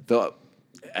 Though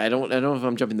I don't know if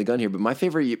I'm jumping the gun here, but my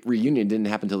favorite reunion didn't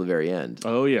happen until the very end.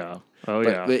 Oh, yeah. But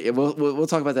we'll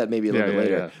talk about that maybe a little bit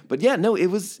later. Yeah. But yeah, no, it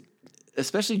was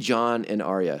especially Jon and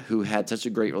Arya, who had such a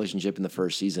great relationship in the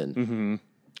first season.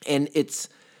 And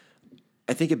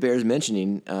I think it bears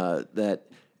mentioning that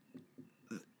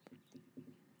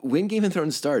when Game of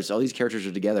Thrones starts, all these characters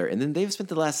are together, and then they've spent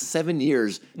the last 7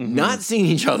 years not seeing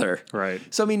each other. Right.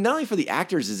 So, I mean, not only for the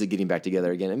actors is it getting back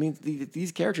together again, I mean,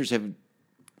 these characters have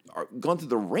gone through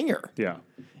the ringer. Yeah.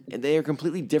 And they are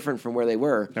completely different from where they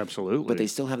were. Absolutely. But they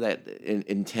still have that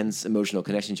intense emotional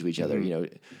connection to each other. You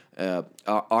know,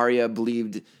 Arya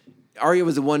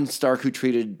was the one Stark who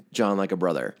treated Jon like a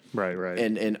brother. Right.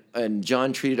 And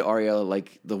Jon treated Arya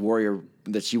like the warrior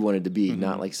that she wanted to be,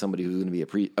 not like somebody who's going to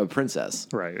be a princess.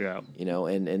 Right, yeah. You know,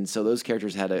 and so those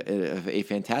characters had a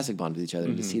fantastic bond with each other.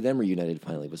 And to see them reunited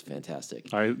finally was fantastic.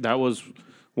 That was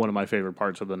one of my favorite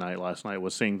parts of the night last night,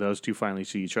 was seeing those two finally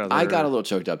see each other. I got a little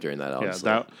choked up during that, honestly.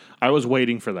 Yeah, I was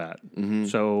waiting for that.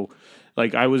 So,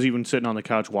 like, I was even sitting on the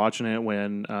couch watching it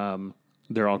when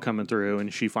they're all coming through,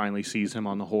 and she finally sees him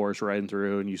on the horse riding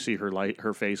through, and you see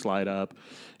her face light up,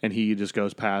 and he just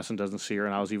goes past and doesn't see her.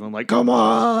 And I was even like, "Come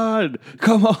on,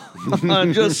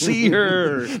 just see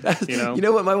her." You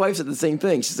know what? My wife said the same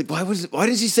thing. She's like, "Why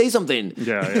didn't she say something?"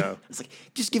 Yeah. It's like,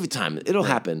 just give it time; it'll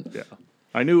happen. Yeah,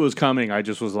 I knew it was coming. I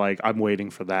just was like, I'm waiting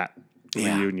for that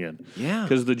reunion. Yeah,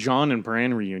 because the Jon and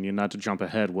Bran reunion, not to jump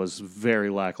ahead, was very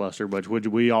lackluster, but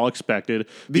we all expected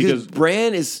because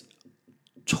Bran is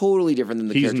totally different than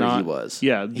the character he was.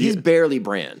 Yeah, he's barely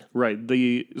Bran. Right.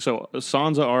 So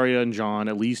Sansa, Arya, and Jon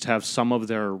at least have some of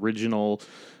their original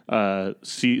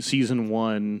season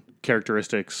 1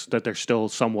 characteristics that they're still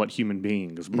somewhat human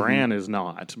beings. Bran is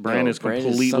not. Bran is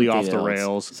completely off the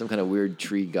rails. Some kind of weird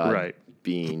tree god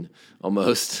being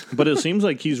almost. But it seems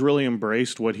like he's really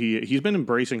embraced what he's been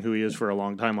embracing who he is for a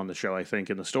long time on the show, I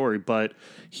think, in the story. But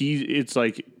it's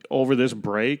like over this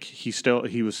break, he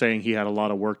was saying he had a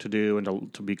lot of work to do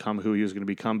and to become who he was going to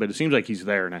become. But it seems like he's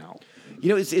there now. You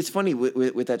know, it's funny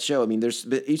with that show. I mean,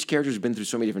 each character's been through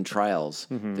so many different trials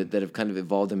that have kind of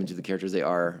evolved them into the characters they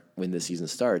are when the season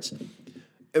starts.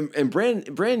 And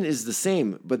Bran is the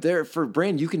same, but for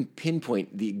Bran, you can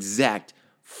pinpoint the exact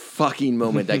fucking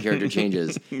moment that character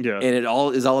changes. Yeah. And it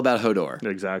is all about Hodor.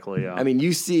 Exactly, yeah. I mean,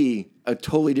 you see a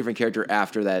totally different character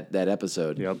after that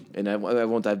episode. Yep. And I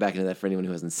won't dive back into that for anyone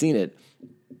who hasn't seen it.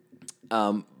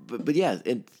 But yeah,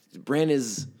 Bran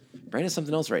is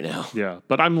something else right now. Yeah,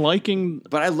 but I'm liking...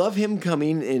 But I love him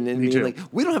coming in and being like,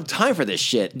 we don't have time for this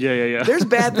shit. Yeah. There's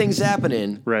bad things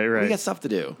happening. Right. We got stuff to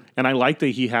do. And I like that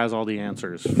he has all the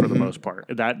answers for the most part.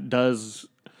 That does...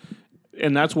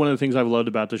 And that's one of the things I've loved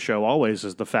about the show always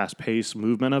is the fast-paced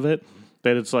movement of it.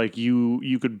 That it's like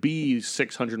you could be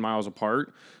 600 miles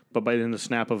apart, but by the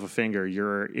snap of a finger,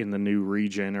 you're in the new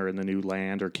region or in the new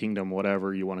land or kingdom,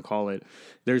 whatever you want to call it.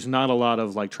 There's not a lot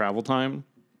of like travel time,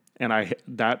 and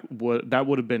that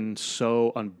would have been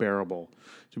so unbearable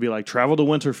to be like travel to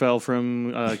Winterfell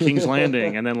from King's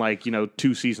Landing, and then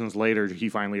 2 seasons later he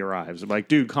finally arrives. I'm like,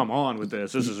 dude, come on with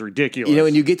this. This is ridiculous. You know,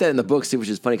 and you get that in the books too, which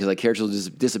is funny because like characters will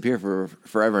just disappear for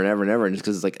forever and ever and ever, and just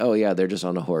because it's like, oh yeah, they're just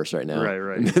on a horse right now,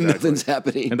 right, exactly. Nothing's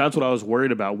happening. And that's what I was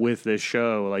worried about with this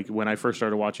show. Like when I first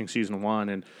started watching season 1,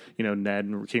 and Ned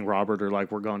and King Robert are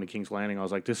like, we're going to King's Landing. I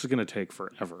was like, this is going to take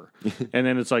forever. And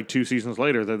then it's like 2 seasons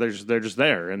later, they're just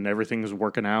there, and everything's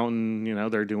working out, and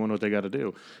they're doing what they got to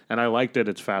do. And I liked it.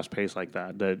 It's fast paced like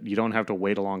that you don't have to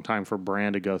wait a long time for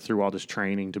Bran to go through all this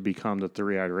training to become the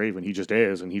Three-Eyed Raven. He just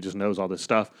is, and he just knows all this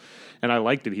stuff. And I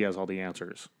like that he has all the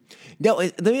answers. Now,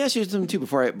 let me ask you something too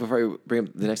before I bring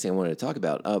up the next thing I wanted to talk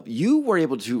about. You were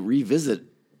able to revisit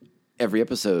every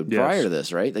episode prior to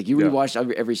this, right? Like you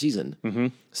rewatched every season. Mm-hmm.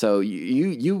 So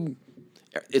you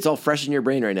it's all fresh in your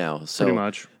brain right now. So pretty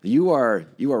much. You are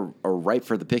ripe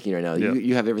for the picking right now. Yeah.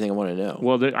 You have everything I want to know.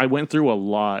 Well, I went through a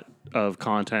lot of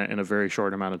content in a very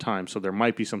short amount of time, so there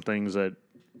might be some things that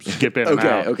skip in and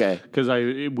out. Okay. Because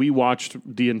we watched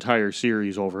the entire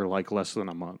series over like less than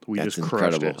a month. That's just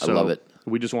crushed incredible. it. So I love it.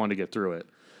 We just wanted to get through it.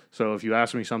 So if you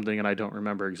ask me something and I don't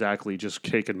remember exactly, just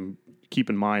keep in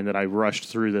mind that I rushed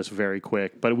through this very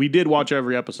quick. But we did watch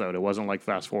every episode. It wasn't like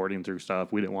fast forwarding through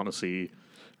stuff we didn't want to see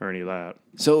or any of that.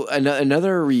 So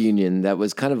another reunion that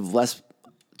was kind of less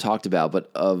talked about,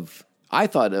 but I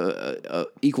thought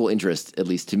equal interest, at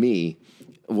least to me,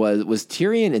 was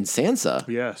Tyrion and Sansa.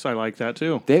 Yes, I like that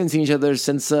too. They haven't seen each other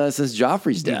since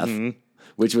Joffrey's death,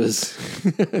 which was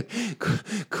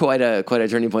quite a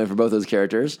turning point for both those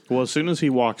characters. Well, as soon as he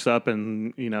walks up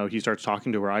and he starts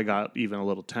talking to her, I got even a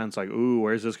little tense. Like, ooh,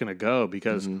 where's this going to go?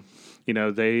 Because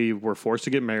they were forced to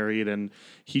get married, and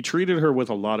he treated her with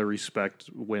a lot of respect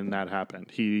when that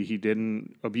happened. He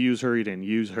didn't abuse her. He didn't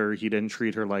use her. He didn't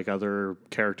treat her like other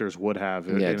characters would have.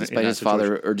 Yeah, despite his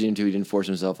father urging him to, he didn't force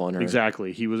himself on her.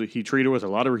 Exactly. He treated her with a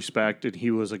lot of respect, and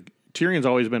he was Tyrion's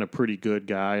always been a pretty good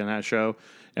guy in that show,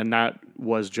 and that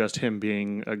was just him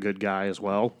being a good guy as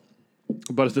well.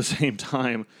 But at the same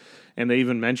time, and they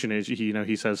even mention it,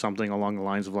 he says something along the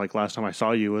lines of like, last time I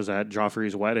saw you was at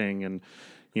Joffrey's wedding, and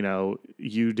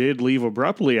you did leave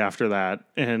abruptly after that.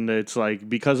 And it's like,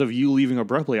 because of you leaving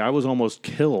abruptly, I was almost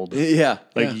killed. Yeah.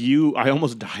 I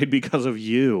almost died because of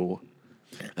you.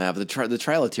 But the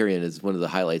trial of Tyrion is one of the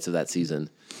highlights of that season.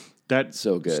 That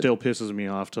so good. Still pisses me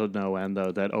off to no end,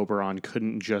 though, that Oberon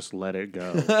couldn't just let it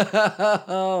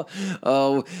go.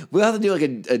 We'll have to do like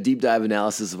a deep dive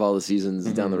analysis of all the seasons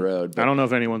down the road. I don't know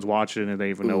if anyone's watched it and they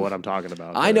even know what I'm talking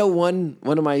about. I know one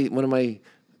of my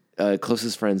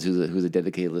closest friends who's a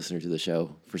dedicated listener to the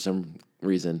show for some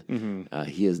reason.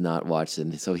 He has not watched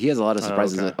it, so he has a lot of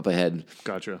surprises up ahead.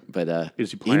 Gotcha. But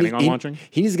is he planning on watching?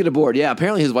 He needs to get aboard. Yeah,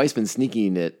 apparently his wife's been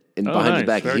sneaking it behind his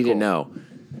back. Very He cool. didn't know.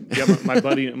 Yeah,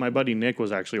 my buddy Nick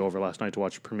was actually over last night to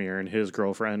watch the premiere, and his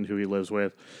girlfriend, who he lives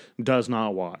with, does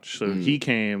not watch. So he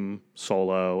came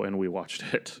solo, and we watched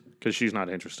it because she's not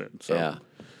interested. So Yeah.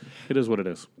 It is what it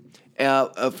is.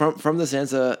 From the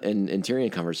Sansa and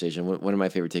Tyrion conversation, one of my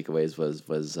favorite takeaways was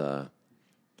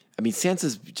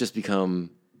Sansa's just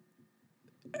become,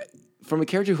 from a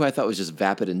character who I thought was just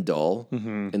vapid and dull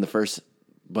in the first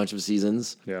bunch of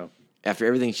seasons. Yeah. After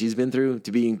everything she's been through,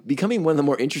 to becoming one of the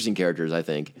more interesting characters, I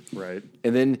think. Right.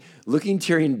 And then looking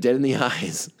Tyrion dead in the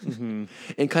eyes and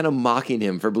kind of mocking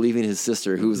him for believing his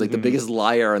sister, who was like the biggest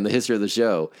liar in the history of the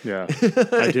show. Yeah.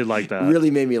 I did like that. Really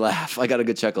made me laugh. I got a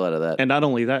good chuckle out of that. And not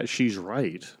only that, she's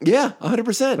right. Yeah,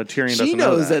 100%. But Tyrion she doesn't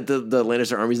know knows that. the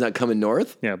Lannister army's not coming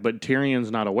north. Yeah, but Tyrion's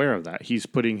not aware of that. He's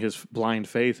putting his blind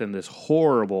faith in this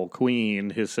horrible queen,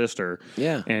 his sister.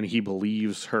 Yeah. And he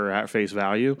believes her at face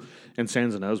value, and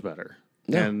Sansa knows better.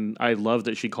 Yeah. And I love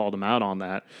that she called him out on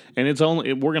that. And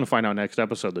we're going to find out next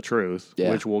episode the truth,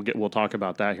 which we'll talk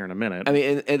about that here in a minute. I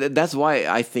mean, and that's why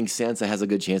I think Sansa has a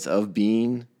good chance of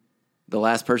being the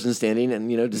last person standing and,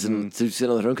 to sit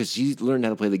on the throne, because she learned how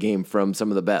to play the game from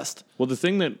some of the best. Well, the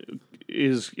thing that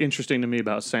is interesting to me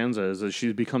about Sansa is that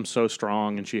she's become so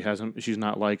strong, and she's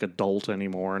not like adult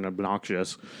anymore and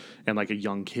obnoxious and like a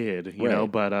young kid, you know,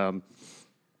 but,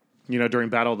 during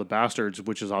Battle of the Bastards,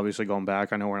 which is obviously going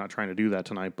back. I know we're not trying to do that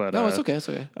tonight, but No, it's okay. It's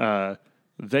okay.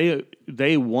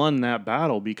 They won that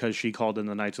battle because she called in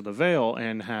the Knights of the Vale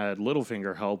and had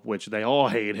Littlefinger help, which they all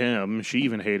hate him. She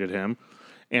even hated him.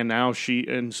 And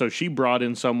so she brought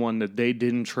in someone that they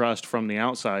didn't trust from the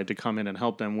outside to come in and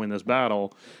help them win this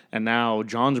battle. And now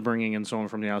Jon's bringing in someone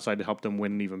from the outside to help them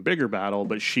win an even bigger battle,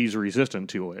 but she's resistant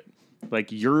to it.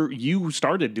 Like you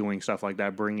started doing stuff like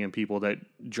that, bringing in people that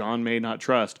Jon may not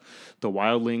trust. The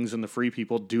wildlings and the free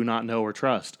people do not know or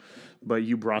trust, but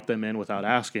you brought them in without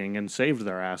asking and saved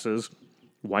their asses.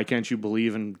 Why can't you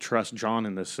believe and trust Jon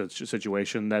in this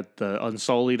situation, that the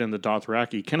Unsullied and the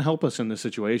Dothraki can help us in this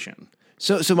situation?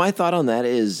 So my thought on that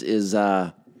is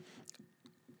I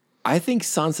think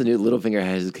Sansa knew Littlefinger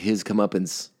has his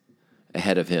comeuppance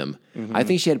ahead of him. I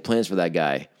think she had plans for that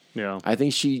guy. Yeah, I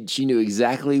think she knew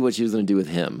exactly what she was going to do with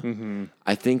him.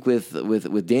 I think with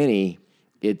Dany,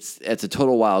 it's a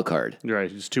total wild card.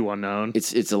 Right, it's too unknown.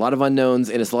 It's a lot of unknowns,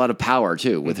 and it's a lot of power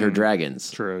too with her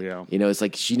dragons. True, yeah. It's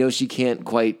like she knows she can't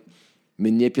quite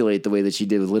manipulate the way that she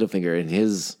did with Littlefinger and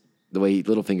the way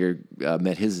Littlefinger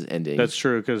met his ending. That's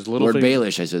true, because Lord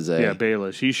Baelish, I should say. Yeah,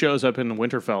 Baelish. He shows up in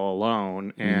Winterfell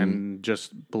alone and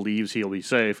just believes he'll be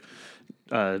safe.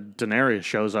 Daenerys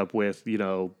shows up with,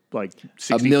 like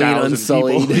 60,000 a million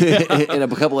Unsullied people. and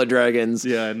a couple of dragons.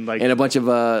 Yeah, and a bunch of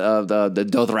the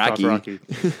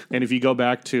Dothraki. And if you go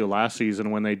back to last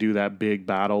season when they do that big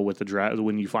battle with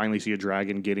when you finally see a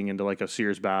dragon getting into like a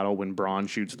Sears battle when Bronn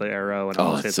shoots the arrow and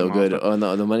almost hits so him good off on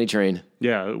the money train.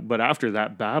 Yeah, but after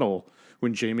that battle,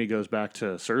 when Jaime goes back to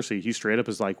Cersei, he straight up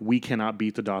is like, we cannot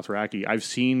beat the Dothraki. I've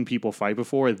seen people fight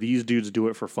before. These dudes do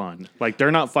it for fun. Like,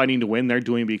 they're not fighting to win. They're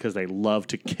doing it because they love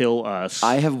to kill us.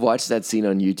 I have watched that scene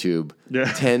on YouTube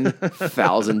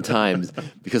 10,000 times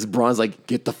because Bronn's like,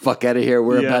 get the fuck out of here.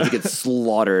 We're about to get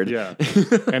slaughtered. Yeah.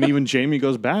 And even Jaime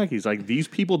goes back. He's like, these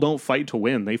people don't fight to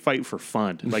win. They fight for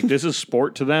fun. Like, this is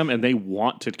sport to them, and they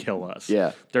want to kill us.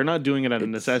 Yeah. They're not doing it out of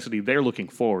necessity. They're looking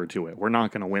forward to it. We're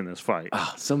not going to win this fight.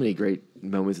 Oh, so many great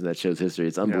moments in that show's history.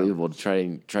 It's unbelievable to try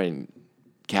and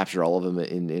capture all of them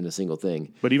in a single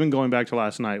thing. But even going back to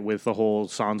last night with the whole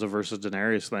Sansa versus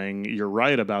Daenerys thing, you're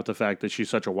right about the fact that she's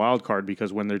such a wild card,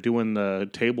 because when they're doing the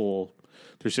table,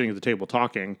 they're sitting at the table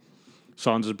talking,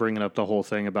 Sansa's bringing up the whole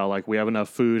thing about like we have enough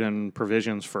food and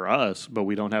provisions for us, but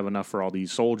we don't have enough for all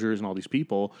these soldiers and all these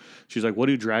people. She's like, "What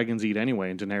do dragons eat anyway?"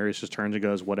 And Daenerys just turns and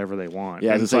goes, "Whatever they want."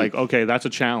 Yeah, and it's like, okay, that's a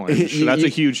challenge. That's a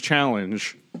huge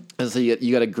challenge. And so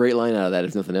you got a great line out of that,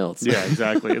 if nothing else. Yeah,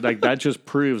 exactly. Like that just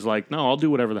proves like, no, I'll do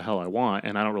whatever the hell I want,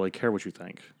 and I don't really care what you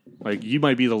think. Like you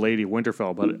might be the Lady of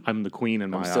Winterfell, but I'm the queen in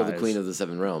my eyes. I'm still the queen of the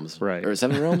Seven Realms, Right. Or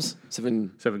Seven Realms,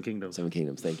 Seven Kingdoms. Seven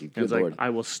Kingdoms. Thank you. And Good it's Lord. like I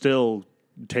will still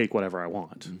take whatever I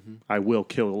want. I will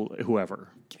kill whoever.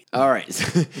 All right.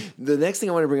 The next thing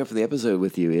I want to bring up for the episode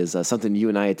with you is something you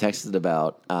and I had texted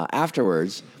about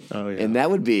afterwards. Oh, yeah. And that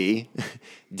would be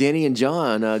Danny and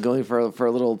John going for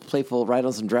a little playful ride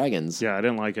on some dragons. Yeah, I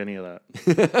didn't like any of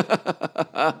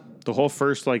that. The whole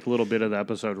first like little bit of the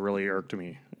episode really irked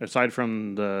me. Aside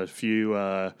from the few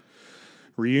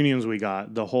reunions we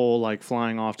got, the whole like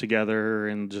flying off together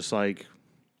and just like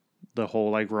the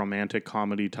whole like romantic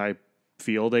comedy type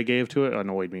feel they gave to it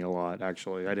annoyed me a lot.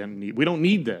 Actually, we don't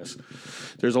need this.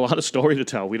 There's a lot of story to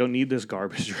tell. We don't need this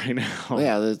garbage right now. Oh,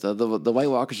 yeah, the White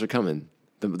Walkers are coming.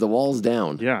 The wall's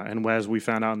down. Yeah, and as we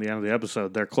found out in the end of the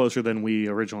episode, they're closer than we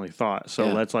originally thought. So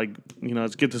let's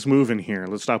let's get this moving here.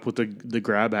 Let's stop with the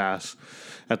grab ass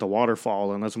at the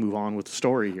waterfall and let's move on with the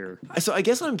story here. So I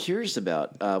guess what I'm curious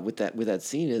about with that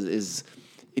scene is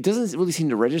it doesn't really seem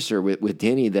to register with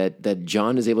Danny that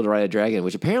John is able to ride a dragon,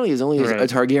 which apparently is only a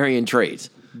Targaryen trait.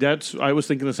 I was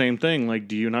thinking the same thing. Like,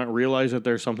 do you not realize that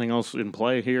there's something else in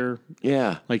play here?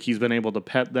 Yeah. Like, he's been able to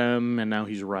pet them, and now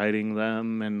he's riding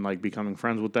them and, like, becoming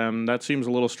friends with them. That seems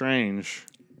a little strange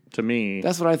to me.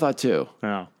 That's what I thought, too.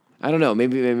 Yeah. I don't know.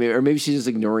 Maybe she's just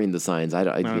ignoring the signs. I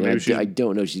don't know. Maybe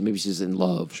she's just in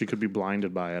love. She could be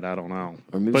blinded by it. I don't know.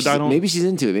 Or maybe she's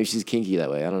into it. Maybe she's kinky that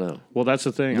way. I don't know. Well, that's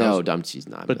the thing. No, she's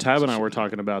not. But Tab and I were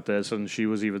talking about this, and she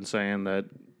was even saying that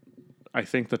I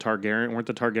think weren't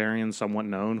the Targaryens somewhat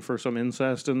known for some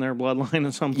incest in their bloodline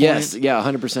at some point? Yes, yeah,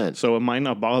 100%. So it might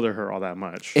not bother her all that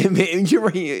much. You're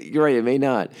right. It may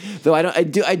not. Though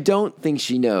I don't think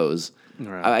she knows.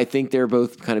 Right. I think they're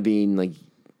both kind of being like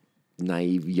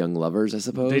naive young lovers, I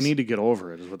suppose. They need to get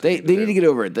over it. Is what they need to get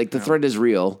over it. Like the threat is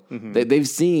real. Mm-hmm. They've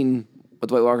seen what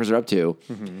the White Walkers are up to.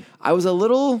 Mm-hmm. I was a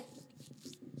little.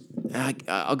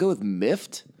 I'll go with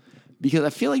miffed. Because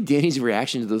I feel like Dany's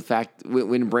reaction to the fact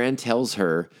when Bran tells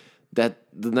her that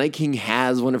the Night King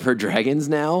has one of her dragons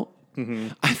now,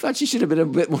 I thought she should have been a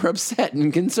bit more upset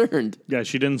and concerned. Yeah,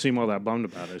 she didn't seem all that bummed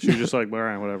about it. She was just like, all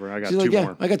right, whatever, I got She's two like,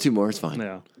 more. I got two more, it's fine.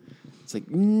 Yeah. It's like,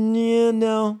 yeah,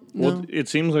 no. Well, it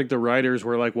seems like the writers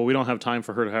were like, well, we don't have time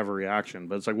for her to have a reaction.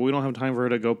 But it's like, well, we don't have time for her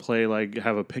to go play, like,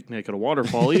 have a picnic at a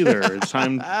waterfall either. It's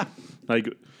time,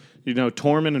 like... You know,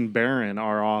 Tormund and Beren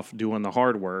are off doing the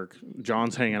hard work.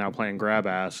 John's hanging out playing grab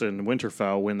ass in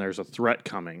Winterfell when there's a threat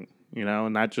coming, you know,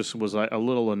 and that just was a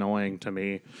little annoying to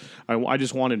me. I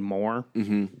just wanted more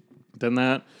than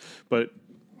that. But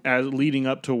as leading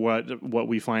up to what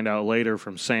we find out later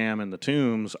from Sam and the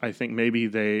Tombs, I think maybe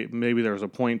there's a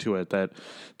point to it that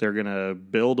they're going to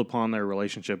build upon their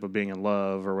relationship of being in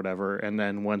love or whatever. And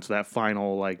then once that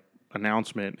final like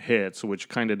announcement hits, which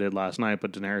kind of did last night,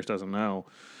 but Daenerys doesn't know,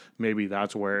 maybe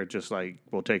that's where it just like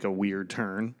will take a weird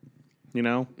turn, you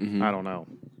know? I don't know.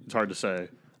 It's hard to say,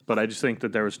 but I just think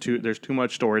that there's too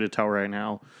much story to tell right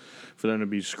now for them to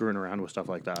be screwing around with stuff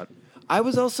like that. I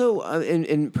was also,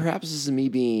 and perhaps this is me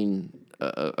being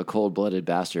a cold-blooded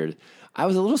bastard, I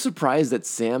was a little surprised that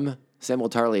Samuel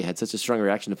Tarly had such a strong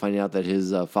reaction to finding out that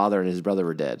his father and his brother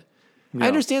were dead. Yeah. I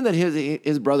understand that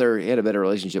his brother he had a better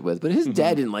relationship with, but his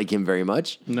dad didn't like him very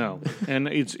much. No, and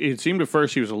it seemed at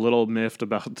first he was a little miffed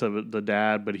about the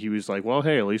dad, but he was like, well,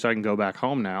 hey, at least I can go back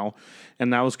home now.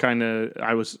 And that was kind of,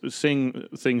 I was seeing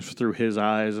things through his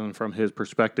eyes and from his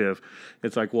perspective.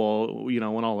 It's like, well, you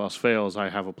know, when all else fails, I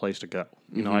have a place to go.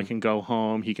 You know, I can go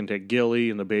home, he can take Gilly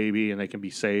and the baby, and they can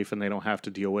be safe, and they don't have to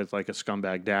deal with like a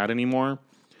scumbag dad anymore.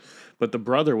 But the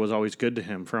brother was always good to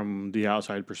him from the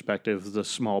outside perspective, the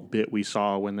small bit we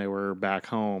saw when they were back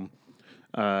home.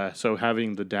 So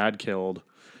having the dad killed,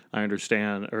 I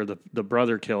understand, or the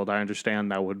brother killed, I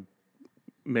understand that would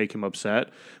make him upset.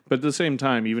 But at the same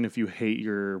time, even if you hate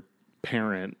your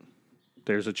parent,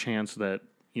 there's a chance that,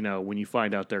 you know, when you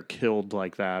find out they're killed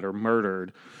like that or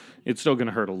murdered, it's still going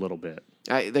to hurt a little bit.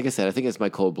 Like I said, I think it's my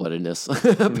cold-bloodedness.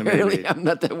 Apparently, I'm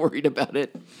not that worried about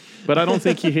it. But I don't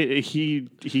think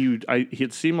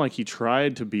it seemed like he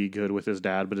tried to be good with his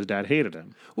dad, but his dad hated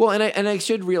him. Well, and I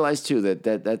should realize too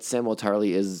that Samuel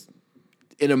Tarly is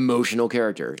an emotional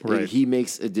character. Right. He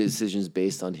makes decisions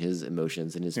based on his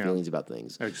emotions and his feelings about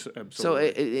things. Absolutely. So,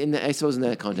 I suppose in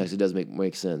that context, it does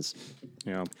make sense.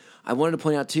 Yeah. I wanted to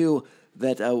point out too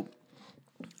that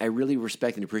I really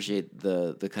respect and appreciate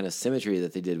the kind of symmetry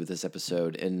that they did with this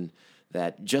episode, and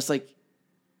that just like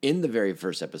in the very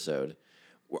first episode,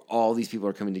 where all these people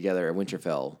are coming together at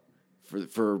Winterfell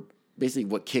for basically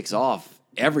what kicks off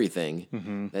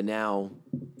everything, that now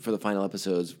for the final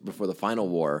episodes before the final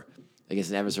war against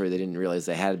an adversary they didn't realize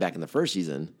they had back in the first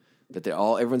season, that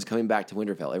everyone's coming back to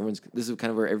Winterfell. This is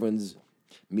kind of where everyone's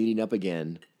meeting up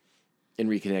again and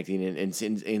reconnecting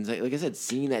and like I said,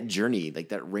 seeing that journey, like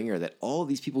that ringer that all of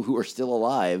these people who are still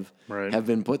alive have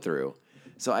been put through.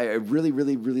 So I really,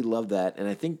 really, really love that, and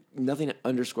I think nothing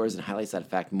underscores and highlights that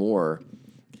fact more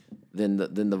than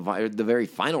the very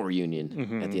final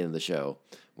reunion at the end of the show,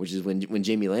 which is when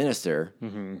Jaime Lannister,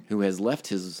 who has left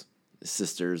his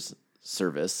sister's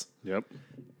service,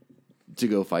 to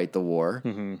go fight the war,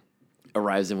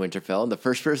 arrives in Winterfell, and the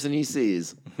first person he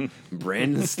sees,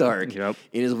 Brandon Stark, in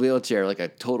his wheelchair, like a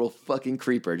total fucking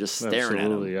creeper, just staring at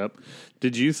him.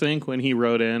 Did you think when he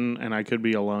rode in, and I could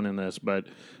be alone in this, but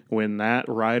when that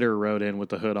rider rode in with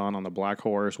the hood on the black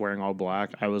horse, wearing all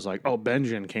black, I was like, "Oh,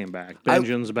 Benjen came back.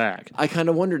 Benjen's back." I kind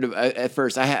of wondered at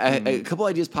first. A couple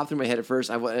ideas popped through my head at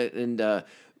first. Earlier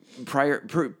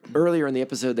in the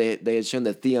episode, they had shown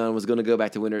that Theon was going to go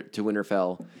back to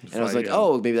Winterfell, and I was like,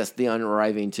 "Oh, maybe that's Theon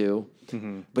arriving too."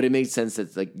 But it made sense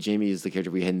that like Jaime is the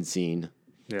character we hadn't seen.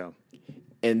 Yeah.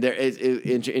 And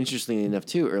interestingly enough,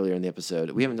 too, earlier in the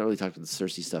episode, we haven't really talked about the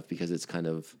Cersei stuff because it's kind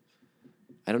of,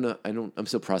 I don't know, I'm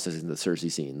still processing the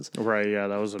Cersei scenes. Right, yeah,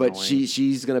 that was annoying. But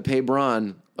she's going to pay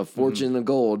Bronn a fortune of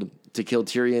gold to kill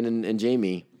Tyrion and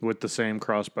Jaime. With the same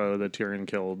crossbow that Tyrion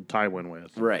killed Tywin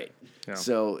with. Right. Yeah.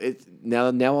 So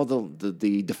now all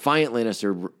the defiant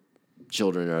Lannister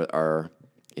children are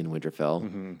in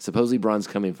Winterfell. Supposedly Bronn's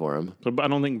coming for him. But I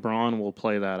don't think Bronn will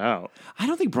play that out. I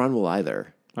don't think Bronn will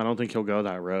either. I don't think he'll go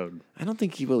that road. I don't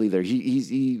think he will either.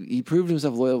 He proved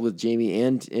himself loyal with Jaime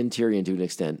and Tyrion to an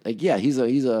extent. Like, yeah, he's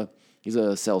a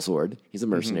sellsword. He's a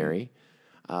mercenary.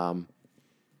 But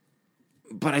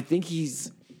I think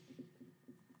he's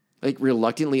like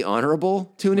reluctantly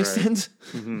honorable to an extent.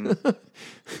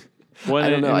 Well,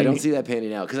 I don't know. I don't see that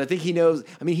panning out because I think he knows.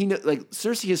 I mean, like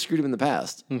Cersei has screwed him in the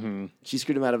past. She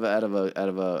screwed him out of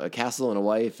a castle and a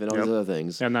wife and all these other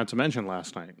things. And not to mention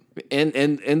last night. And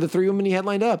the three women he had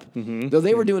lined up, though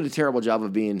they were doing a terrible job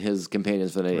of being his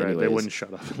companions for the night. Anyways. They wouldn't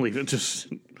shut up and leave it. Just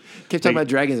kept talking about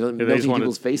dragons melting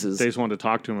people's faces. They just wanted to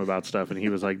talk to him about stuff, and he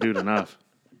was like, "Dude, enough."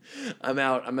 I'm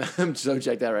out. I'm so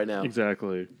checked out right now.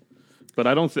 Exactly. But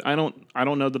I don't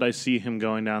know that I see him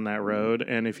going down that road.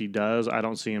 And if he does, I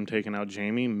don't see him taking out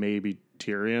Jaime. Maybe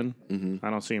Tyrion. I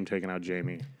don't see him taking out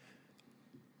Jaime.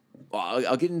 Well,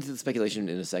 I'll get into the speculation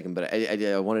in a second, but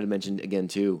I wanted to mention again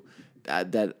too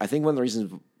that I think one of the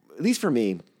reasons, at least for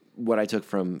me, what I took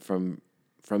from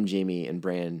Jaime and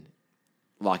Bran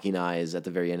locking eyes at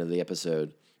the very end of the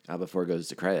episode before it goes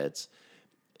to credits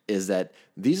is that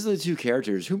these are the two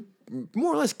characters who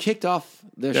more or less kicked off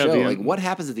the show. Like what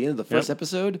happens at the end of the first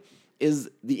episode is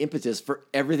the impetus for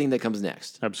everything that comes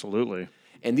next. Absolutely.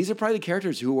 And these are probably the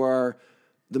characters who are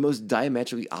the most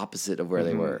diametrically opposite of where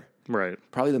they were. Right.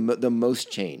 Probably the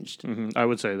most changed. I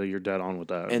would say that you're dead on with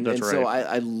that. And, That's and right. so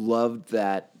I loved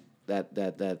that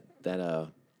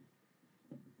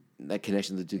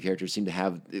connection the two characters seem to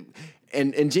have.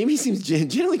 And Jaime seems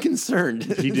genuinely concerned.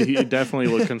 He definitely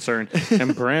looked concerned.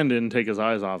 And Bran didn't take his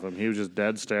eyes off him. He was just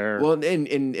dead stare. Well,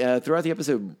 and throughout the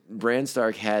episode, Bran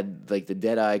Stark had like the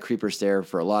dead eye creeper stare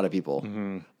for a lot of people.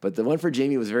 But the one for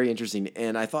Jaime was very interesting.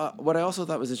 And what I also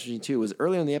thought was interesting too was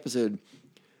early in the episode,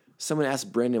 someone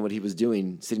asked Brendan what he was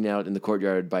doing sitting out in the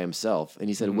courtyard by himself. And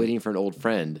he said, waiting for an old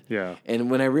friend. Yeah.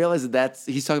 And when I realized that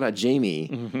he's talking about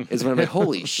Jaime, is when I'm like,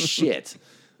 holy shit.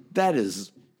 That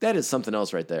is something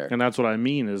else right there. And that's what I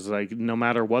mean is like no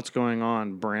matter what's going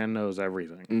on, Bran knows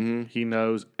everything. He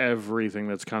knows everything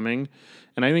that's coming.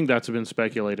 And I think that's been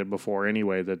speculated before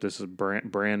anyway, that this is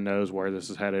Bran knows where this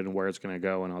is headed and where it's going to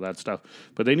go and all that stuff.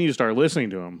 But they need to start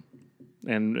listening to him.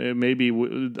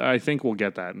 And I think we'll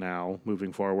get that now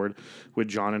moving forward with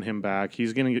Jon and him back.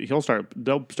 They'll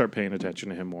start paying attention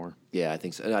to him more. Yeah, I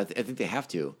think so. And I think they have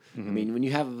to. I mean, when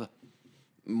you have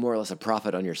more or less a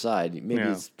prophet on your side, maybe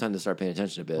it's time to start paying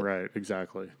attention a bit. Right,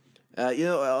 exactly.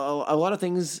 A lot of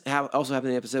things also happen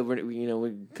in the episode. We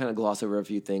kind of gloss over a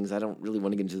few things. I don't really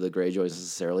want to get into the Greyjoys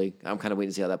necessarily. I'm kind of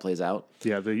waiting to see how that plays out.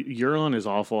 Yeah, the Euron is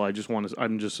awful. I'm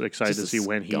just excited to see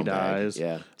when he dies.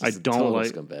 Yeah, I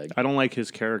don't like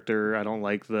his character. I don't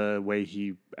like the way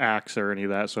he acts or any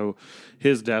of that. So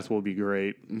his death will be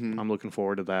great. I'm looking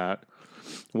forward to that.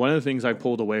 One of the things I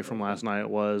pulled away from last night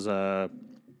was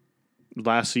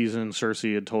last season,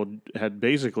 Cersei had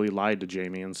basically lied to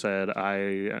Jaime and said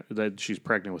that she's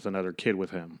pregnant with another kid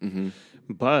with him. Mm-hmm.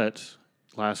 But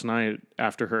last night,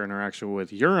 after her interaction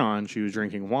with Euron, she was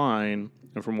drinking wine,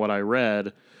 and from what I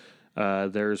read,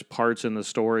 there's parts in the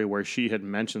story where she had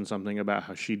mentioned something about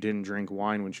how she didn't drink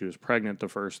wine when she was pregnant the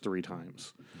first 3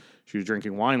 times. She was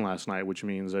drinking wine last night, which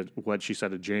means that what she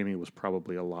said to Jaime was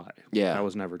probably a lie. Yeah. That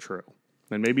was never true.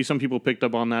 And maybe some people picked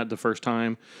up on that the first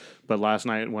time, but last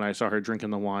night when I saw her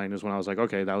drinking the wine is when I was like,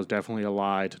 okay, that was definitely a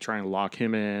lie to try and lock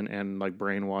him in and like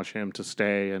brainwash him to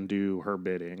stay and do her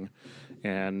bidding.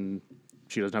 And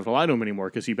she doesn't have to lie to him anymore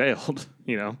because he bailed,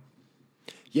 you know?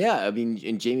 Yeah, I mean,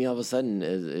 and Jaime all of a sudden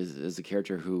is a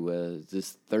character who is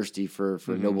just thirsty for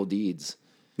noble deeds.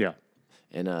 Yeah.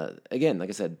 And again, like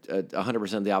I said,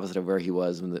 100% the opposite of where he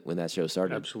was when that show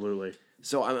started. Absolutely.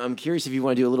 So I'm curious if you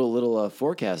want to do a little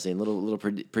forecasting, little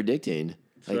predicting.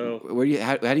 Like, So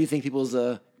how do you think people's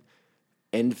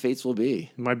end fates will be?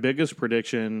 my biggest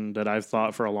prediction that I've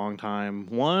thought for a long time,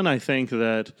 one, I think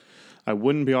that I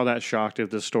wouldn't be all that shocked if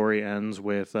this story ends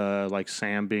with like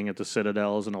Sam being at the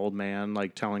Citadel as an old man,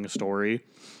 like telling a story.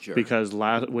 Sure. Because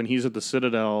when he's at the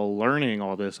Citadel learning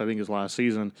all this, I think his last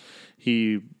season,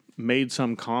 he made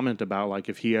some comment about like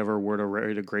if he ever were to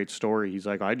write a great story, he's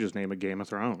like, I just name it Game of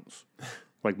Thrones.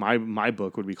 Like my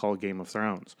book would be called Game of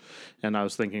Thrones. And I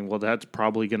was thinking, well, that's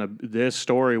probably this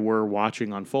story we're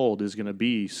watching unfold is gonna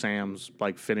be Sam's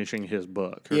like finishing his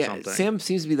book or something. Sam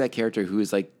seems to be that character who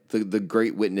is like the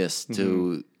great witness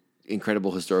to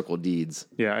incredible historical deeds.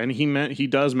 Yeah, and he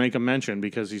does make a mention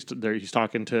because he's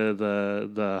talking to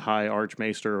the High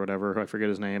Archmaester or whatever, I forget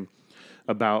his name,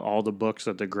 about all the books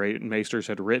that the great maesters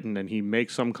had written, and he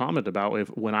makes some comment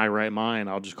about when I write mine,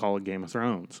 I'll just call it Game of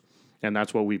Thrones. And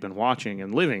that's what we've been watching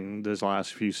and living this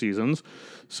last few seasons.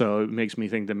 So it makes me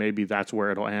think that maybe that's where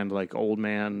it'll end. Like old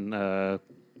man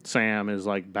Sam is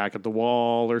like back at the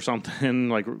wall or something,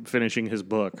 like finishing his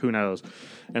book. Who knows?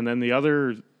 And then the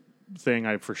other thing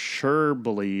I for sure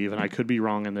believe, and I could be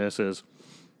wrong in this, is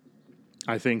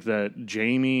I think that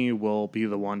Jaime will be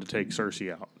the one to take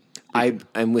Cersei out.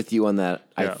 I'm with you on that.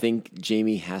 Yeah. I think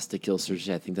Jaime has to kill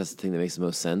Cersei. I think that's the thing that makes the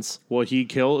most sense. Well, he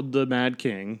killed the Mad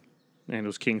King, and it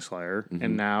was Kingslayer.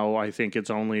 And now I think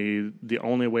the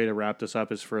only way to wrap this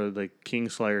up is for the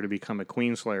Kingslayer to become a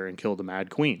Queenslayer and kill the Mad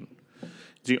Queen.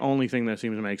 It's the only thing that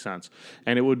seems to make sense.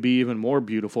 And it would be even more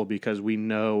beautiful because we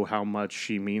know how much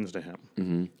she means to him.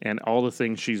 Mm-hmm. And all the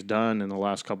things she's done in the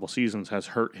last couple seasons has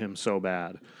hurt him so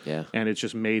bad. Yeah. And it's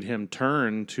just made him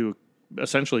turn to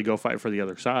essentially go fight for the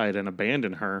other side and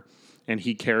abandon her. And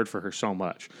he cared for her so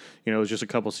much. You know, it was just a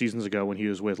couple seasons ago when he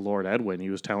was with Lord Edwin.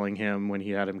 He was telling him when he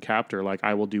had him captor, like,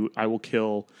 I will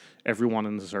kill everyone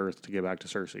on this earth to get back to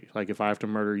Cersei. Like, if I have to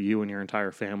murder you and your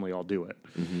entire family, I'll do it.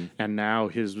 Mm-hmm. And now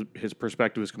his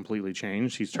perspective has completely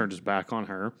changed. He's turned his back on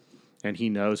her, and he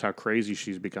knows how crazy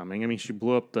she's becoming. I mean, she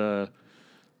blew up the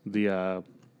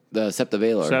Sept of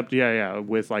Baelor.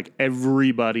 with like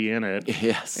everybody in it.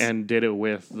 Yes. And did it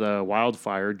with the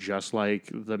wildfire just like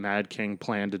the Mad King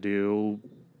planned to do,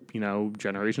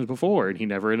 generations before, and he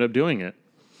never ended up doing it.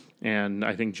 And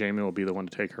I think Jaime will be the one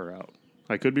to take her out.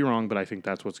 I could be wrong, but I think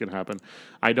that's what's going to happen.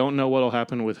 I don't know what will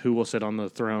happen with who will sit on the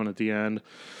throne at the end.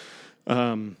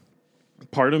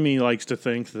 Part of me likes to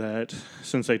think that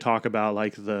since they talk about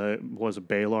like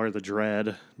Baelor the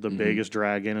Dread, the biggest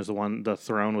dragon is the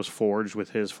throne was forged with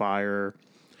his fire.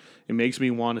 It makes me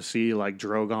want to see like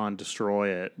Drogon destroy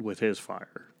it with his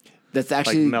fire. That's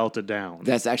actually like melt it down.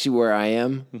 That's actually where I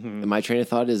am. And my train of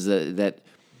thought is that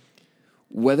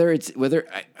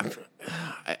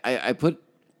I put,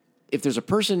 if there's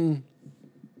one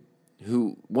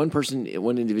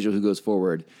individual who goes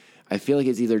forward, I feel like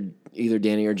it's either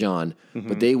Dany or Jon,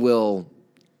 but they will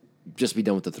just be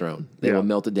done with the throne. They will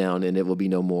melt it down, and it will be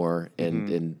no more.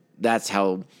 And that's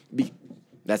how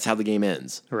the game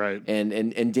ends. Right. And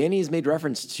Dany has made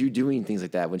reference to doing things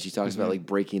like that when she talks about like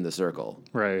breaking the circle.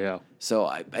 Right. Yeah.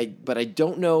 So but I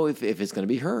don't know if it's going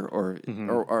to be her or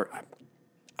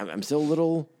I'm still a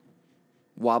little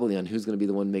wobbly on who's going to be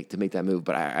the one to make that move.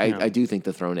 But I do think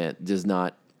the throne does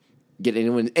not get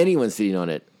anyone sitting on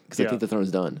it. Because I think the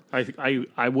throne's done.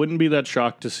 I wouldn't be that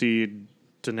shocked to see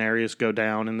Daenerys go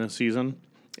down in this season,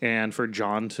 and for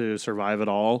Jon to survive it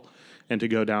all, and to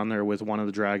go down there with one of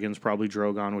the dragons, probably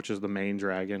Drogon, which is the main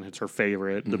dragon. It's her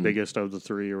favorite, the biggest of the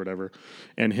three or whatever,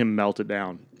 and him melt it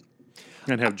down,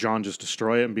 and have Jon just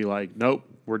destroy it and be like, nope,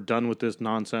 we're done with this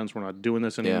nonsense. We're not doing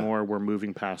this anymore. We're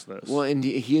moving past this. Well, and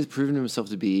he has proven himself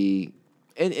to be,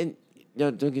 and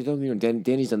don't get me wrong.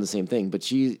 Danny's done the same thing, but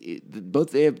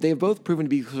they've both proven to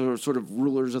be sort of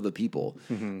rulers of the people.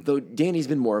 Though Danny's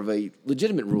been more of a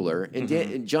legitimate ruler, and,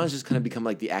 and John's just kind of become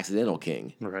like the accidental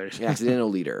king, Right. the accidental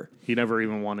leader. He never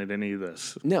even wanted any of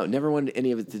this. No, never wanted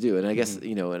any of it to do. And I guess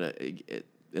in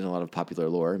a lot of popular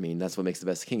lore, I mean, that's what makes the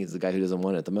best king is the guy who doesn't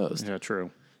want it the most. Yeah,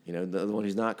 true. The one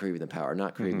who's not craving the power,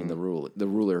 not craving the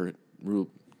ruler.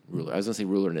 I was gonna say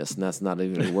rulerness, and that's not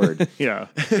even a word. Yeah.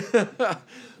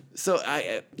 So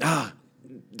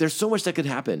there's so much that could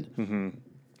happen,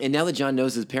 and now that John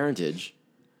knows his parentage,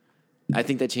 I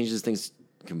think that changes things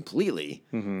completely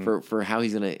for how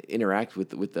he's gonna interact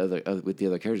with the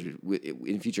other characters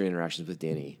in future interactions with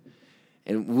Danny,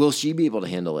 and will she be able to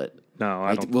handle it? No,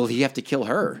 I don't. Will he have to kill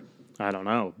her? I don't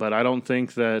know, but I don't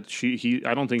think that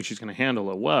I don't think she's going to handle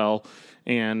it well.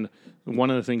 And one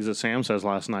of the things that Sam says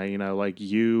last night,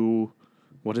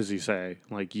 what does he say?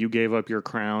 Like, you gave up your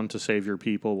crown to save your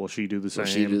people. Will she do the same?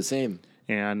 Will she do the same?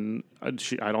 And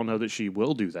I don't know that she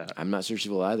will do that. I'm not sure she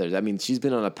will either. I mean, she's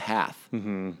been on a path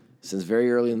since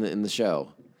very early in the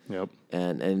show. Yep.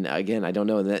 And again, I don't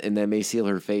know, and that may seal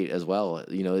her fate as well.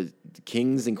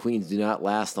 Kings and queens do not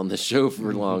last on the show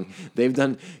for long. They've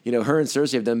done, her and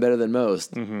Cersei have done better than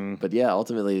most. But yeah,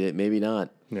 ultimately, maybe not.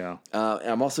 Yeah.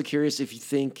 I'm also curious if you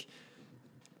think,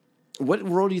 what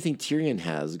role do you think Tyrion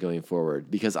has going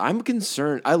forward? Because I'm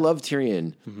concerned. I love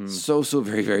Tyrion so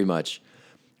very, very much.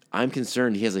 I'm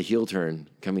concerned he has a heel turn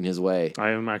coming his way.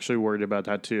 I am actually worried about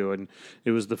that too. And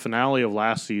it was the finale of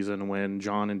last season when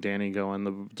John and Danny go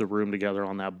in the room together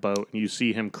on that boat, and you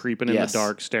see him creeping in the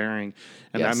dark, staring,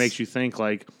 and that makes you think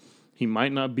like he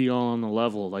might not be all on the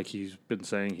level like he's been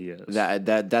saying he is.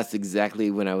 That's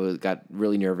exactly when I got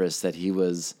really nervous that he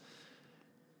was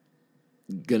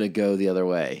gonna go the other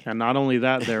way. And not only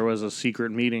that, there was a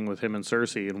secret meeting with him and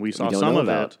Cersei, and we saw some of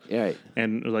it. Right.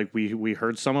 And like we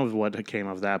heard some of what came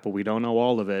of that, but we don't know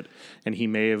all of it. And he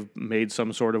may have made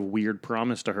some sort of weird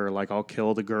promise to her, like, I'll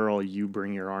kill the girl, you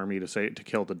bring your army to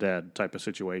kill the dead type of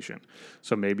situation.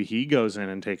 So maybe he goes in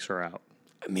and takes her out.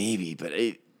 Maybe, but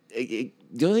the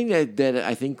only thing that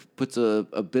I think puts a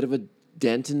bit of a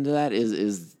dent into that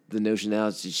is the notion now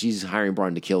she's hiring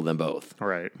Bronn to kill them both.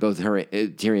 Right. Both her,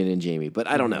 Tyrion and Jaime. But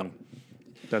I don't know.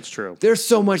 That's true. There's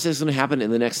so much that's going to happen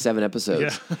in the next 7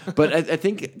 episodes. Yeah. But I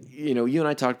think, you and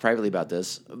I talked privately about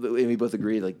this, and we both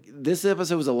agreed, like, this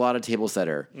episode was a lot of table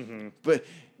setter.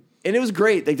 And it was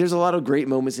great. Like, there's a lot of great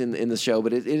moments in the show,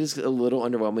 but it is a little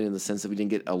underwhelming in the sense that we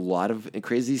didn't get a lot of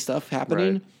crazy stuff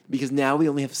happening because now we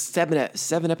only have seven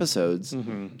episodes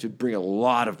to bring a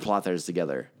lot of plot threads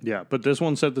together. Yeah, but this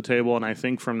one set the table, and I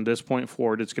think from this point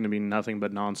forward, it's going to be nothing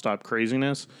but nonstop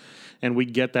craziness. And we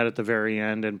get that at the very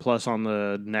end, and plus on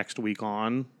the next week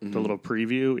on, the little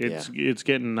preview, it's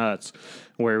getting nuts.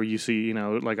 Where you see,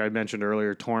 like I mentioned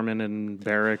earlier, Tormund and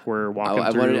Beric were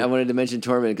walking through. I wanted to mention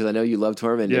Tormund because I know you love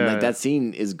Tormund. Yeah. And that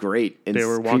scene is great. And they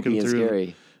were walking and through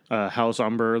scary. House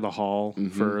Umber, the hall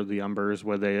for the Umbers,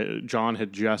 where John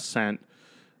had just sent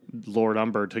Lord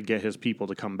Umber to get his people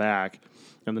to come back.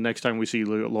 And the next time we see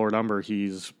Lord Umber,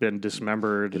 he's been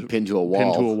dismembered, and pinned to a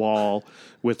wall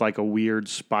with like a weird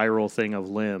spiral thing of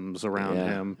limbs around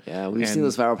him. Yeah, we've seen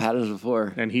those spiral patterns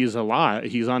before. And he's alive.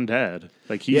 He's undead.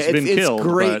 Like he's been killed. It's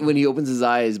great when he opens his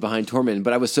eyes behind Tormund,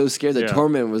 but I was so scared that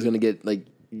Tormund was going to get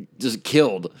just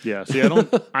killed. Yeah. See,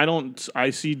 I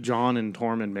see John and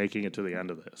Tormund making it to the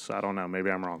end of this. I don't know. Maybe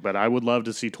I'm wrong, but I would love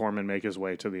to see Tormund make his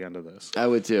way to the end of this. I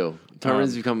would too.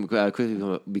 Tormund's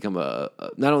quickly become a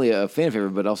not only a fan favorite,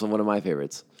 but also one of my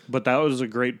favorites. But that was a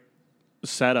great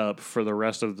setup for the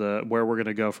rest of where we're going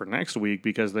to go for next week,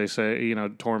 because they say,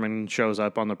 Tormund shows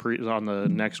up on the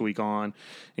next week on.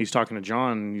 He's talking to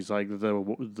John, and he's like,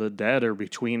 the dead are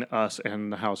between us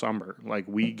and the House Umber. Like,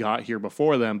 we got here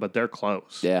before them, but they're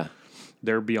close. Yeah.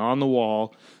 They're beyond the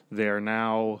wall. They've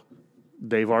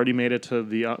already made it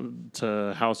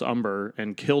to House Umber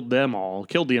and killed them all,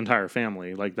 killed the entire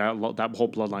family. Like that whole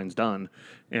bloodline's done.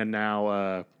 And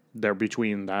now, they're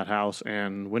between that house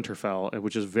and Winterfell,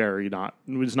 which is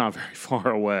it's not very far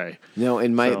away. No,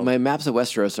 and my maps of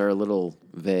Westeros are a little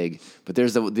vague, but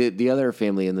there's the other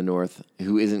family in the north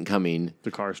who isn't coming.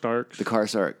 The Karstarks? The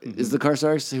Karstarks. Is the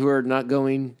Karstarks who are not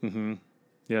going? Mm-hmm.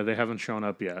 Yeah, they haven't shown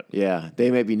up yet. Yeah,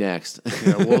 they may be next.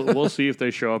 Yeah, we'll see if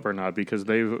they show up or not, because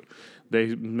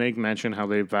they make mention how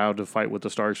they vowed to fight with the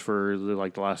Starks for the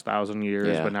last 1,000 years,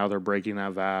 Yeah. but now they're breaking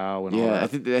that vow and all Yeah,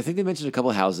 that. I think they mentioned a couple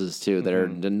of houses too that are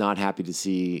not happy to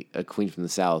see a queen from the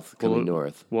south coming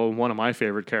north. Well, one of my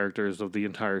favorite characters of the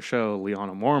entire show,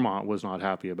 Lyanna Mormont, was not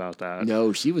happy about that.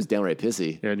 No, she was downright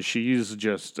pissy. And she's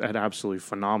just an absolutely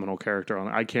phenomenal character.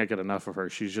 I can't get enough of her.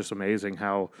 She's just amazing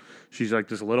how she's like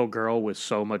this little girl with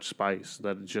so much spice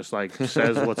that just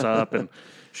says what's up, and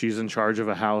she's in charge of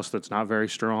a house that's not very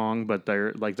strong, but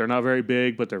they're not very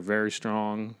big, but they're very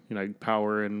strong. Not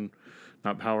power in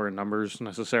numbers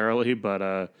necessarily, but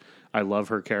I love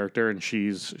her character, and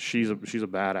she's a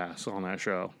badass on that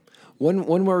show.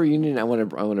 One more reunion I want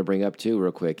to bring up too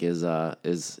real quick is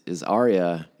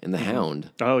Arya and the Hound.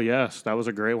 Oh yes, that was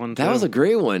a great one too. That was a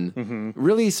great one.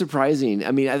 Really surprising.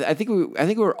 I mean, I think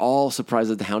we're all surprised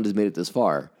that the Hound has made it this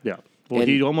far. Yeah. Well,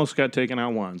 he almost got taken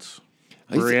out once.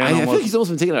 I feel like he's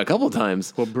almost been taken out a couple of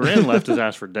times. Well, Brienne left his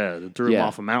ass for dead. It threw him Yeah.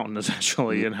 off a mountain,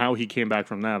 essentially, and how he came back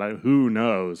from that, who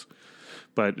knows?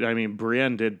 But, I mean,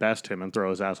 Brienne did best him and throw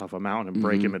his ass off a mountain and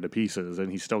break him into pieces,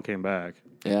 and he still came back.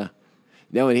 Yeah.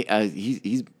 No, and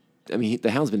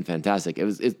the Hound's been fantastic.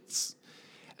 It's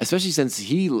especially since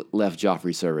he left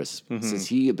Joffrey's service, since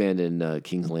he abandoned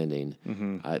King's Landing.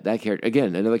 That character,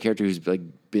 again, another character who's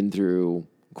been through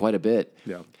quite a bit.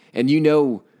 Yeah. And you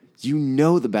know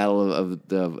the battle of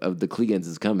the Clegans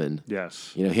is coming.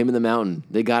 Yes. Him and the Mountain,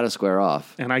 they got to square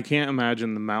off. And I can't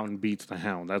imagine the Mountain beats the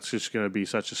Hound. That's just going to be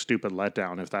such a stupid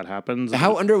letdown if that happens.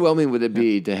 How underwhelming would it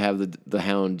be to have the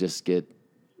Hound just get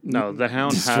the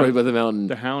Hound destroyed by the Mountain?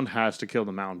 The Hound has to kill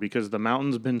the Mountain because the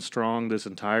Mountain's been strong this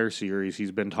entire series.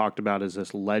 He's been talked about as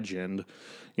this legend,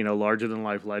 larger than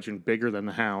life legend, bigger than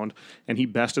the Hound, and he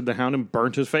bested the Hound and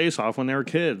burnt his face off when they were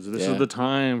kids. This is the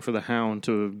time for the Hound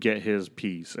to get his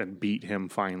piece and beat him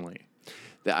finally.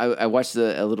 I watched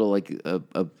a little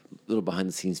behind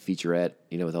the scenes featurette,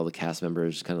 with all the cast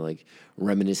members kind of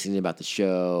reminiscing about the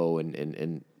show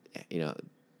and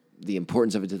the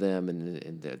importance of it to them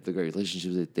and the great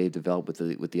relationships that they've developed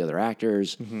with the other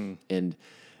actors. And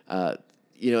at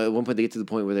one point they get to the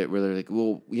point where they're like,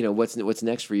 well, what's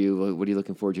next for you? What are you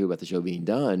looking forward to about the show being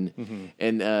done?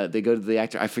 And they go to the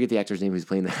actor. I forget the actor's name who's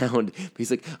playing the Hound. But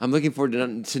he's like, I'm looking forward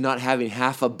to not having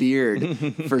half a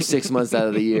beard for 6 months out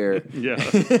of the year.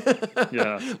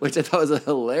 Yeah. Which I thought was a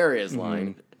hilarious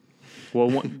line.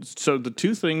 Well, so the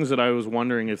two things that I was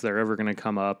wondering if they're ever going to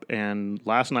come up, and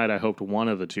last night I hoped one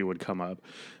of the two would come up,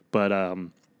 but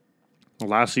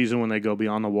last season when they go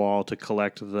beyond the wall to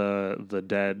collect the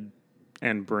dead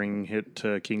and bring it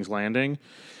to King's Landing,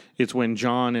 it's when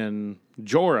Jon and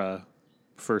Jorah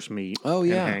first meet and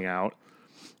hang out.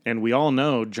 And we all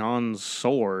know Jon's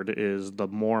sword is the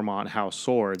Mormont house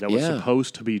sword that was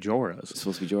supposed to be Jorah's. It's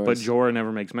supposed to be Jorah's. But Jorah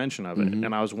never makes mention of it.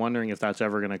 And I was wondering if that's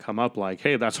ever going to come up like,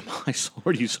 hey, that's my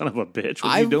sword, you son of a bitch.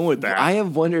 What are you doing with that? I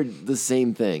have wondered the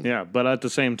same thing. Yeah, but at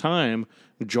the same time,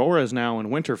 Jorah is now in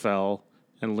Winterfell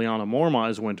and Lyanna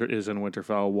Mormont is in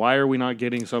Winterfell. Why are we not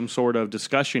getting some sort of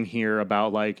discussion here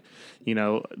about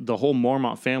the whole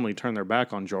Mormont family turned their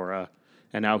back on Jorah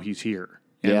and now he's here.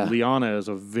 And Lyanna is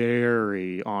a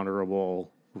very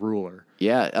honorable ruler.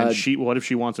 Yeah. And what if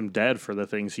she wants him dead for the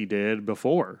things he did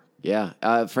before? Yeah.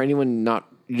 For anyone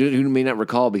who may not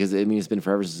recall, because it's been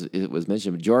forever since it was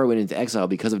mentioned, but Jorah went into exile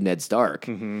because of Ned Stark.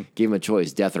 Gave him a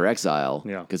choice, death or exile.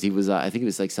 Yeah. Because he was, I think he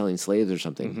was selling slaves or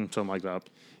something. Something like that.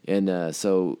 And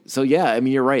so yeah,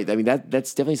 you're right.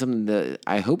 That's definitely something that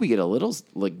I hope we get a little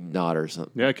nod or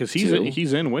something. Yeah, because he's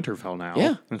in Winterfell now.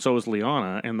 Yeah, and so is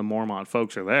Lyanna, and the Mormont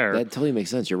folks are there. That totally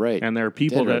makes sense. You're right. And there are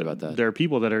people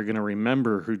that are going to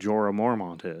remember who Jorah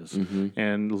Mormont is.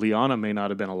 And Lyanna may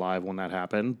not have been alive when that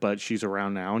happened, but she's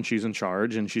around now, and she's in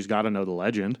charge, and she's got to know the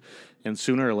legend. And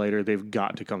sooner or later, they've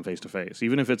got to come face to face,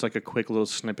 even if it's a quick little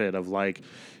snippet of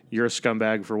you're a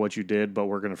scumbag for what you did, but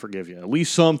we're going to forgive you. At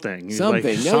least something.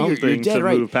 Something. You're dead to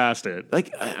right. move past it.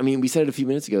 We said it a few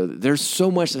minutes ago. There's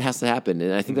so much that has to happen,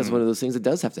 and I think that's one of those things that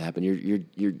does have to happen. You're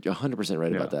 100%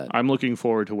 right about that. I'm looking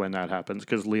forward to when that happens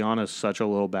because Lyanna's such a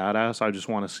little badass. I just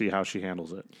want to see how she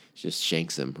handles it. She just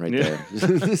shanks him right there.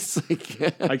 It's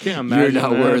I can't imagine. You're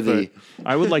not worthy.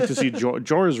 I would like to see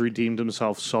Jorah's redeemed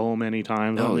himself so many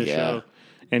times on this show.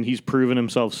 And he's proven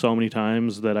himself so many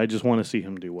times that I just want to see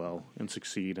him do well and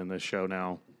succeed in this show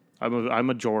now. I'm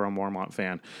a Jorah Mormont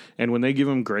fan. And when they give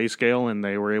him grayscale and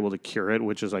they were able to cure it,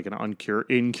 which is an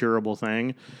incurable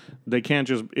thing, they can't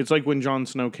just... It's like when Jon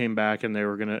Snow came back and they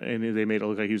made it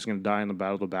look like he was going to die in the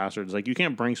Battle of the Bastards. You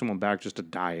can't bring someone back just to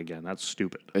die again. That's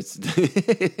stupid.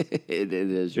 It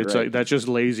is. You're right. That's just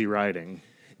lazy writing.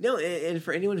 No, and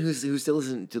for anyone who's still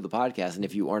listening to the podcast, and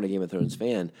if you aren't a Game of Thrones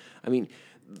fan,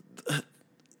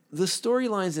 the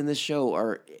storylines in this show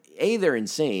are they're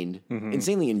insane,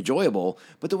 insanely enjoyable,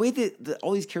 but the way that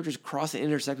all these characters cross and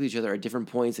intersect with each other at different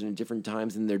points and at different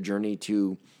times in their journey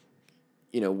to,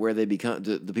 where they become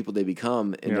the people they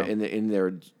become in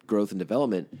their growth and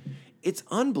development, it's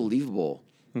unbelievable.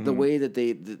 The way that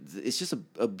it's just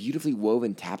a beautifully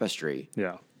woven tapestry.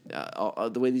 Yeah.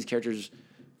 The way these characters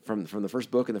from the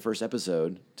first book and the first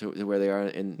episode to where they are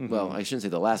in, well, I shouldn't say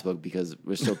the last book because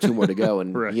there's still 2 more to go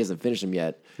and Right. he hasn't finished them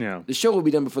yet. Yeah. The show will be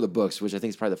done before the books, which I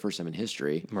think is probably the first time in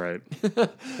history. Right.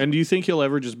 And do you think he'll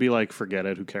ever just be like, forget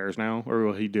it, who cares now? Or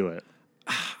will he do it?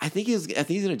 I think he's going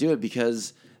to do it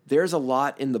because there's a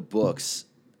lot in the books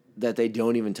that they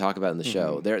don't even talk about in the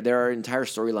show. There are entire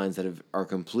storylines that are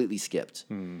completely skipped.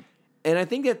 And I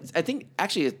think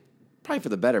actually it's probably for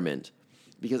the betterment.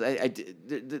 Because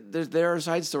there are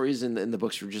side stories in the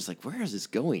books where you're just like, where is this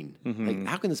going? Like,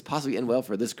 how can this possibly end well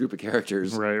for this group of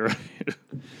characters? Right.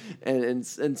 And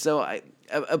so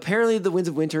apparently the Winds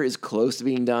of Winter is close to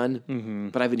being done,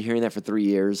 but I've been hearing that for 3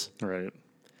 years. Right.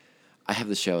 I have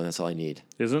the show, and that's all I need.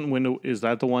 Is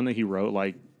that the one that he wrote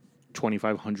like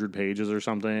 2,500 pages or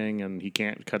something, and he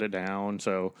can't cut it down,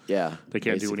 so Yeah, they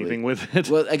can't basically. do anything with it?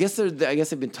 Well, I guess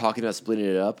they've been talking about splitting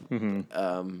it up,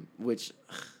 which,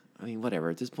 I mean, whatever.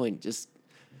 At this point, just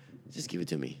give it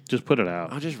to me. Just put it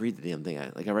out. I'll just read the damn thing.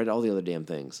 I read all the other damn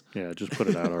things. Yeah, just put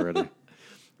it out already.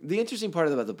 The interesting part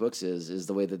about the books is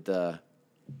the way that the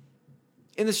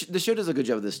show does a good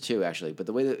job of this too, actually. But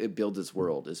the way that it builds its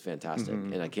world is fantastic,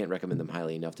 and I can't recommend them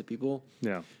highly enough to people.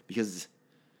 Yeah. Because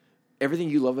everything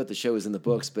you love about the show is in the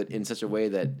books, but in such a way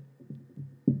that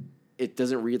it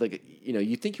doesn't read like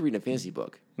you think you're reading a fantasy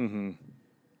book,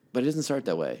 but it doesn't start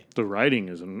that way. The writing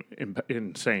is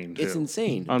insane, too. It's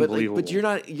insane, Unbelievable. But you're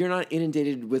not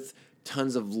inundated with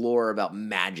tons of lore about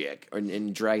magic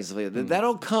and dragons and stuff like that. That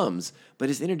all comes, but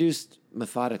it's introduced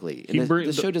methodically. And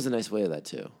the show does a nice way of that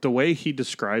too. The way he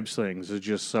describes things is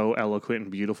just so eloquent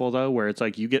and beautiful, though, where it's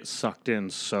like you get sucked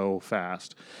in so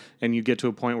fast, and you get to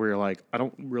a point where you're like, I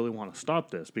don't really want to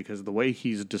stop this, because the way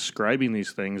he's describing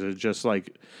these things is just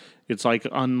like, it's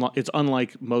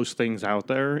unlike most things out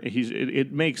there.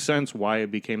 It makes sense why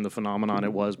it became the phenomenon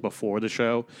it was before the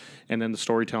show, and then the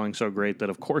storytelling's so great that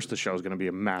of course the show is going to be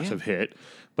a massive hit.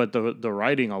 But the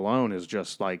writing alone is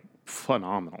just like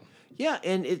phenomenal. Yeah,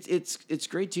 and it's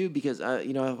great too because I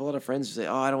have a lot of friends who say,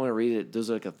 "Oh, I don't want to read it. Those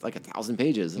are like 1,000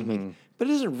 pages." And I'm like, but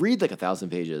it doesn't read like 1,000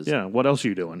 pages. Yeah, what else are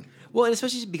you doing? Well, and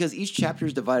especially because each chapter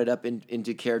is divided up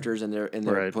into characters and their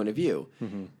Right. point of view,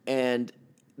 and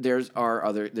there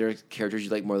are characters you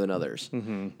like more than others,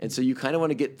 and so you kind of want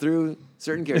to get through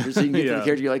certain characters so you can get to the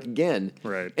character you like again,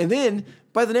 Right. And then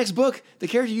by the next book, the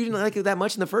character you didn't like that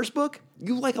much in the first book,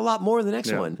 you like a lot more in the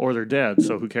next one. Or they're dead,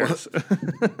 so who cares?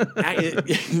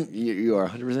 You are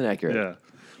 100% accurate. Yeah.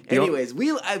 Anyways,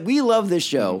 we love this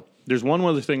show. There's one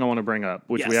other thing I want to bring up,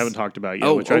 which we Yes. haven't talked about yet,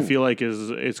 which I feel like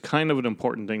is kind of an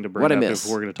important thing to bring What I up miss?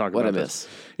 if we're going to talk What about I this. miss?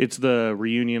 It's the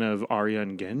reunion of Arya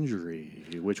and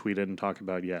Gendry, which we didn't talk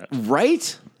about yet. Right?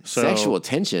 So- Sexual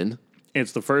tension.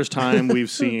 It's the first time we've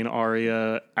seen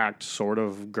Arya act sort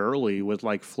of girly with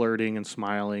like flirting and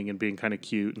smiling and being kind of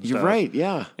cute and You're stuff. right,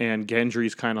 yeah. And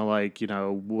Gendry's kind of like,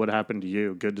 what happened to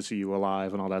you? Good to see you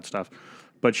alive and all that stuff.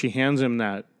 But she hands him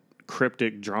that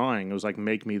cryptic drawing. It was like,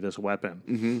 make me this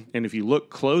weapon. And if you look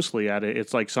closely at it,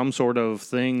 it's like some sort of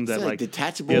thing that like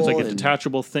detachable Yeah, it's like a and-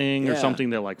 detachable thing or Yeah.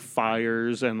 something that like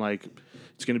fires, and like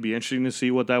it's going to be interesting to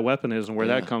see what that weapon is and where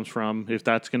that comes from. If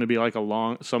that's going to be like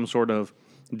some sort of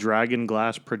dragon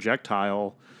glass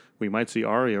projectile, we might see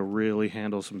Arya really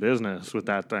handle some business with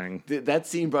that thing. That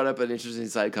scene brought up an interesting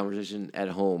side conversation at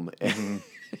home. And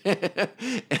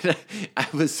I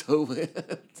was so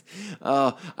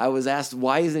I was asked,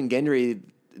 why isn't Gendry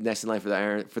next in line for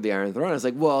the Iron Throne? I was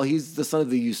like, well, he's the son of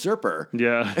the usurper.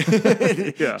 Yeah.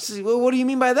 Yeah. She's like, well, what do you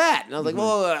mean by that? And I was like,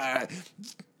 well,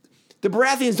 the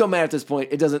Baratheons don't matter at this point.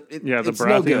 It doesn't. The it's no good.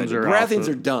 Baratheons The are Baratheons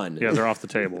are done. Yeah, they're off the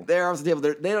table. They're off the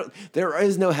table. There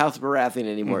is no House Baratheon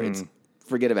anymore. It's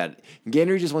forget about it.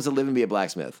 Gendry just wants to live and be a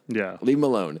blacksmith. Yeah. Leave him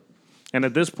alone. And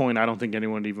at this point, I don't think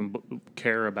anyone would even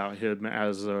care about him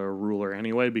as a ruler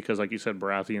anyway, because like you said,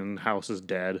 Baratheon house is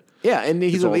dead. Yeah, and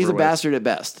he's over a with. bastard at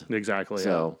best. Exactly.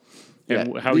 So, yeah.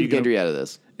 And how leave you gonna- Gendry out of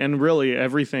this. And really,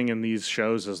 everything in these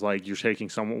shows is like you're taking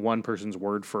one person's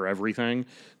word for everything.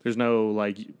 There's no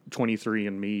like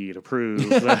 23andMe to prove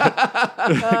that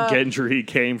Gendry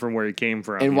came from where he came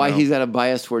from, And why he's got a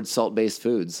bias towards salt-based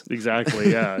foods.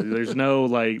 Exactly. Yeah. There's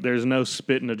no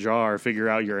spit in a jar. Figure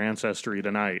out your ancestry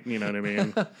tonight. You know what I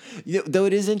mean? Though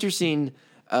it is interesting,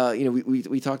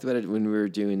 we talked about it when we were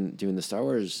doing the Star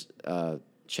Wars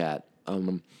chat.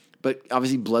 but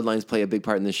obviously bloodlines play a big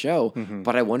part in the show.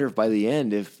 But I wonder if by the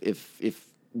end, if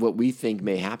what we think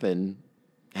may happen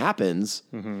happens,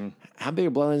 how big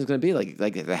a bloodline is going to be?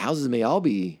 Like the houses may all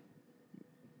be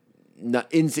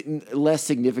not less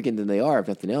significant than they are, if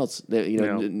nothing else.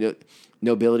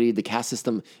 Nobility, the caste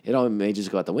system, it all may just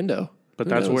go out the window. But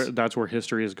that's where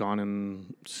history has gone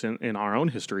in our own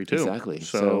history too. Exactly.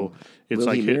 So it's will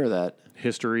like he mirror that?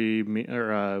 History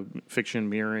or fiction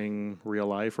mirroring real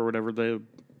life or whatever the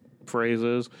phrase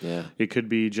is. Yeah. It could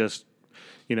be just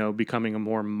becoming a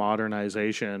more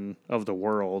modernization of the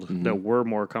world that we're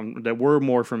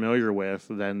more familiar with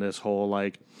than this whole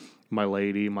like my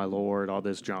lady, my lord, all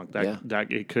this junk.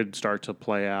 That it could start to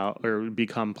play out or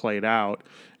become played out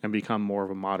and become more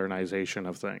of a modernization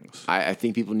of things. I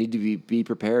think people need to be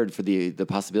prepared for the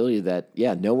possibility that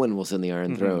no one will sit on the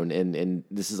Iron Throne, and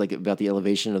this is like about the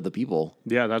elevation of the people.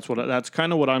 Yeah, that's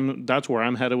where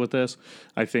I'm headed with this.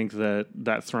 I think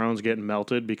that throne's getting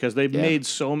melted because they've made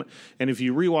so and if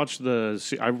you rewatch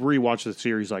I've rewatched the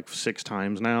series like 6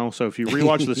 times now. So if you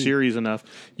rewatch the series enough,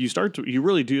 you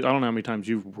really do. I don't know how many times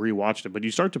you've rewatched it, but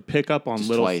you start to pick up on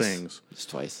little things.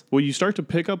 Just twice. Well, you start to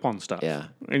pick up on stuff. Yeah.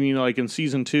 And like in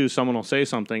season 2, someone will say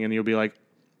something and you'll be like,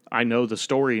 I know the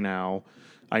story now.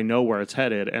 I know where it's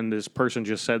headed. And this person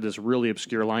just said this really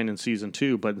obscure line in season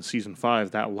 2, but in season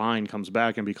 5, that line comes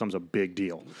back and becomes a big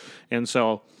deal. And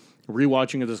so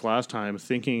rewatching it this last time,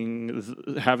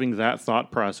 having that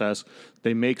thought process,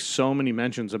 they make so many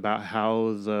mentions about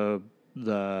how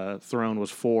the throne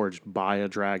was forged by a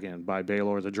dragon, by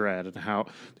Baelor the Dread, and how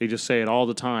they just say it all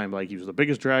the time, like he was the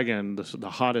biggest dragon, the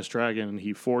hottest dragon, and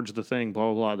he forged the thing,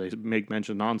 blah, blah, blah. They make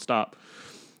mention nonstop.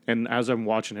 And as I'm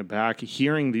watching it back,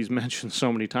 hearing these mentions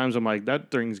so many times, I'm like,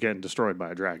 that thing's getting destroyed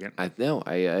by a dragon. I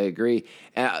agree.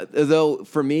 Though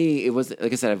for me, it was,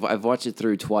 like I said, I've watched it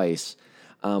through twice.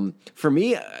 For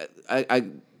me,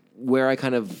 where I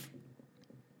kind of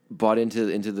bought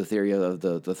into the theory of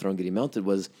the throne getting melted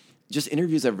was just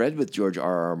interviews I've read with George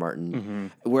R.R.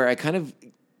 Martin, where I kind of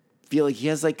feel like he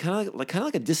has kind of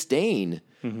like a disdain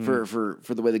for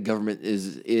the way the government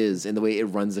is and the way it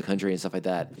runs the country and stuff like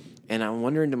that. And I'm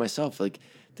wondering to myself, like,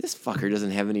 this fucker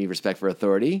doesn't have any respect for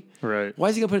authority. Right? Why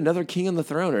is he gonna put another king on the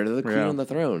throne or another queen on the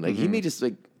throne? Like he may just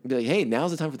be like, hey,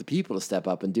 now's the time for the people to step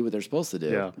up and do what they're supposed to do.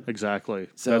 Yeah, exactly.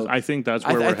 So I think that's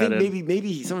where we're headed.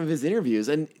 Maybe some of his interviews,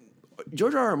 and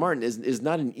George R.R. Martin is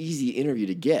not an easy interview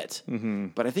to get,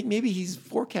 but I think maybe he's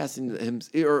forecasting him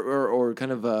or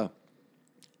kind of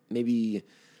maybe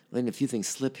letting a few things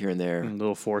slip here and there. A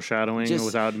little foreshadowing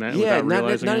without not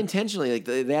realizing it. intentionally. Like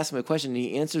they ask him a question and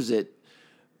he answers it,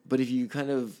 but if you kind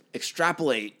of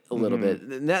extrapolate a little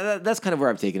bit, that's kind of where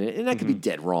I'm taking it, and that could be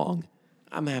dead wrong.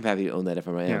 I'm happy to own that if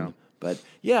I am. Yeah. But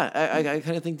I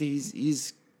kind of think that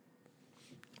he's.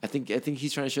 I think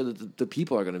he's trying to show that the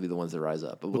people are going to be the ones that rise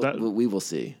up, but we will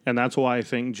see. And that's why I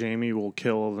think Jaime will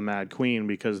kill the Mad Queen,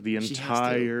 because the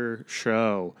entire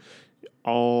show,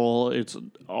 all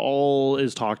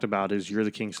is talked about is you're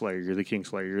the Kingslayer, you're the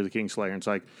Kingslayer, you're the Kingslayer. And it's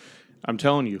like, I'm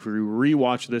telling you, if you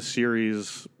rewatch this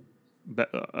series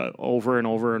over and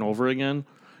over and over again,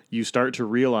 you start to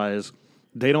realize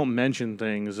they don't mention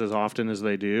things as often as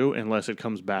they do unless it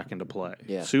comes back into play.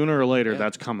 Yeah. Sooner or later,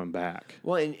 that's coming back.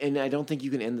 Well, and I don't think you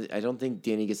can end. I don't think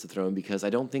Dany gets the throne, because I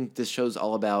don't think this show's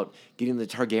all about getting the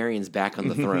Targaryens back on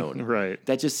the throne. Right.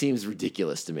 That just seems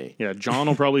ridiculous to me. Yeah, Jon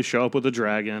will probably show up with a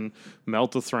dragon,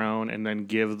 melt the throne, and then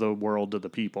give the world to the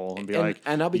people and be like,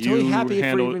 and I'll be totally happy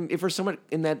if we're somewhat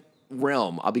in that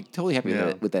realm. I'll be totally happy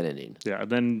with that ending. Yeah,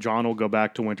 then Jon will go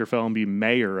back to Winterfell and be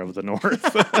mayor of the North.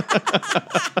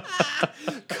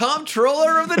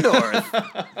 Comptroller of the North.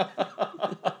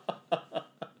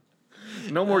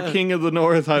 No more king of the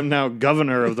North. I'm now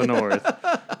governor of the North.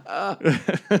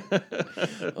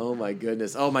 Oh my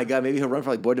goodness. Oh my God. Maybe he'll run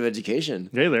for board of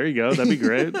education. Hey, there you go. That'd be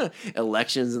great.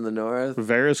 Elections in the North.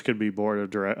 Varys could be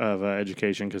board of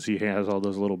education because he has all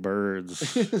those little birds.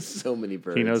 So many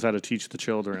birds. He knows how to teach the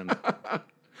children.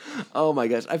 Oh my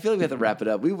gosh. I feel like we have to wrap it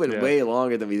up. We went way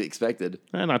longer than we expected.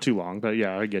 Not too long, but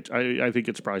yeah, I think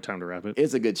it's probably time to wrap it.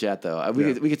 It's a good chat though.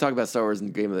 We could talk about Star Wars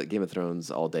and Game of Thrones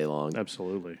all day long.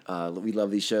 Absolutely. We love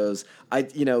these shows.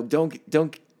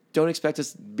 Don't expect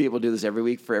us to be able to do this every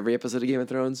week for every episode of Game of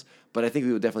Thrones, but I think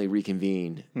we will definitely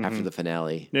reconvene after the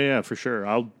finale. Yeah, for sure.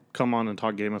 I'll come on and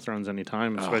talk Game of Thrones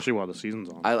anytime, especially while the season's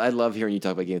on. I love hearing you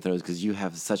talk about Game of Thrones because you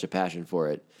have such a passion for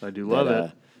it. I do love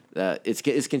it.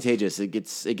 It's contagious. It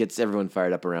gets everyone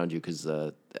fired up around you because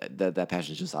that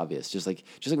passion is just obvious. Just like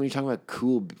when you're talking about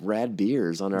cool, rad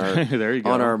beers on our There you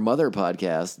go. on our mother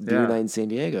podcast, Beer Yeah. Night in San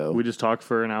Diego. We just talked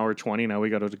for an hour 20. Now we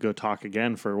got to go talk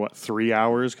again for 3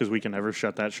 hours because we can never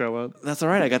shut that show up. That's all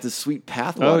right. I got this sweet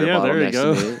path Oh, water yeah, bottle there you next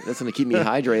go. to me. That's going to keep me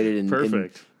hydrated and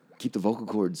Perfect. keep the vocal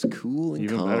cords cool and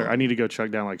Even calm. better. I need to go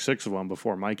chug down like 6 of them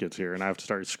before Mike gets here, and I have to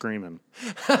start screaming.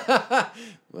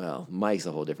 Well, Mike's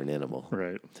a whole different animal.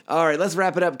 Right. All right, let's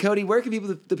wrap it up. Cody, where can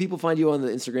the people find you on the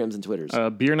Instagrams and Twitters?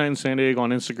 Beer Night in San Diego on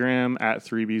Instagram, at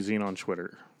 3BZine on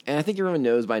Twitter. And I think everyone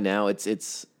knows by now it's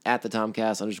at the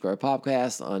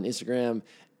Tomcast_podcast on Instagram,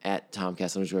 at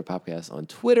Tomcast_podcast on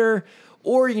Twitter,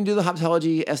 or you can do the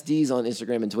Hoptology SDs on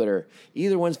Instagram and Twitter.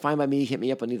 Either one's fine by me. Hit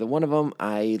me up on either one of them.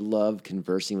 I love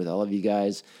conversing with all of you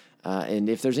guys. And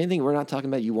if there's anything we're not talking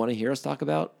about you want to hear us talk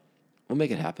about, we'll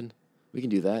make it happen. We can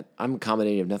do that. I'm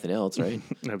accommodating if nothing else, right?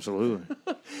 Absolutely.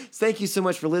 Thank you so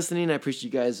much for listening. I appreciate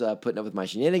you guys putting up with my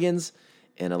shenanigans,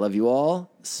 and I love you all.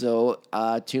 So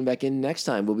tune back in next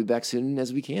time. We'll be back soon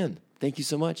as we can. Thank you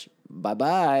so much.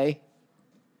 Bye-bye.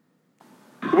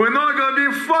 We're not going to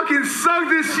be fucking sunk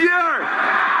this year.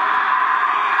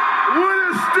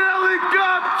 We're the Stanley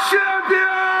Cup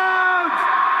champions!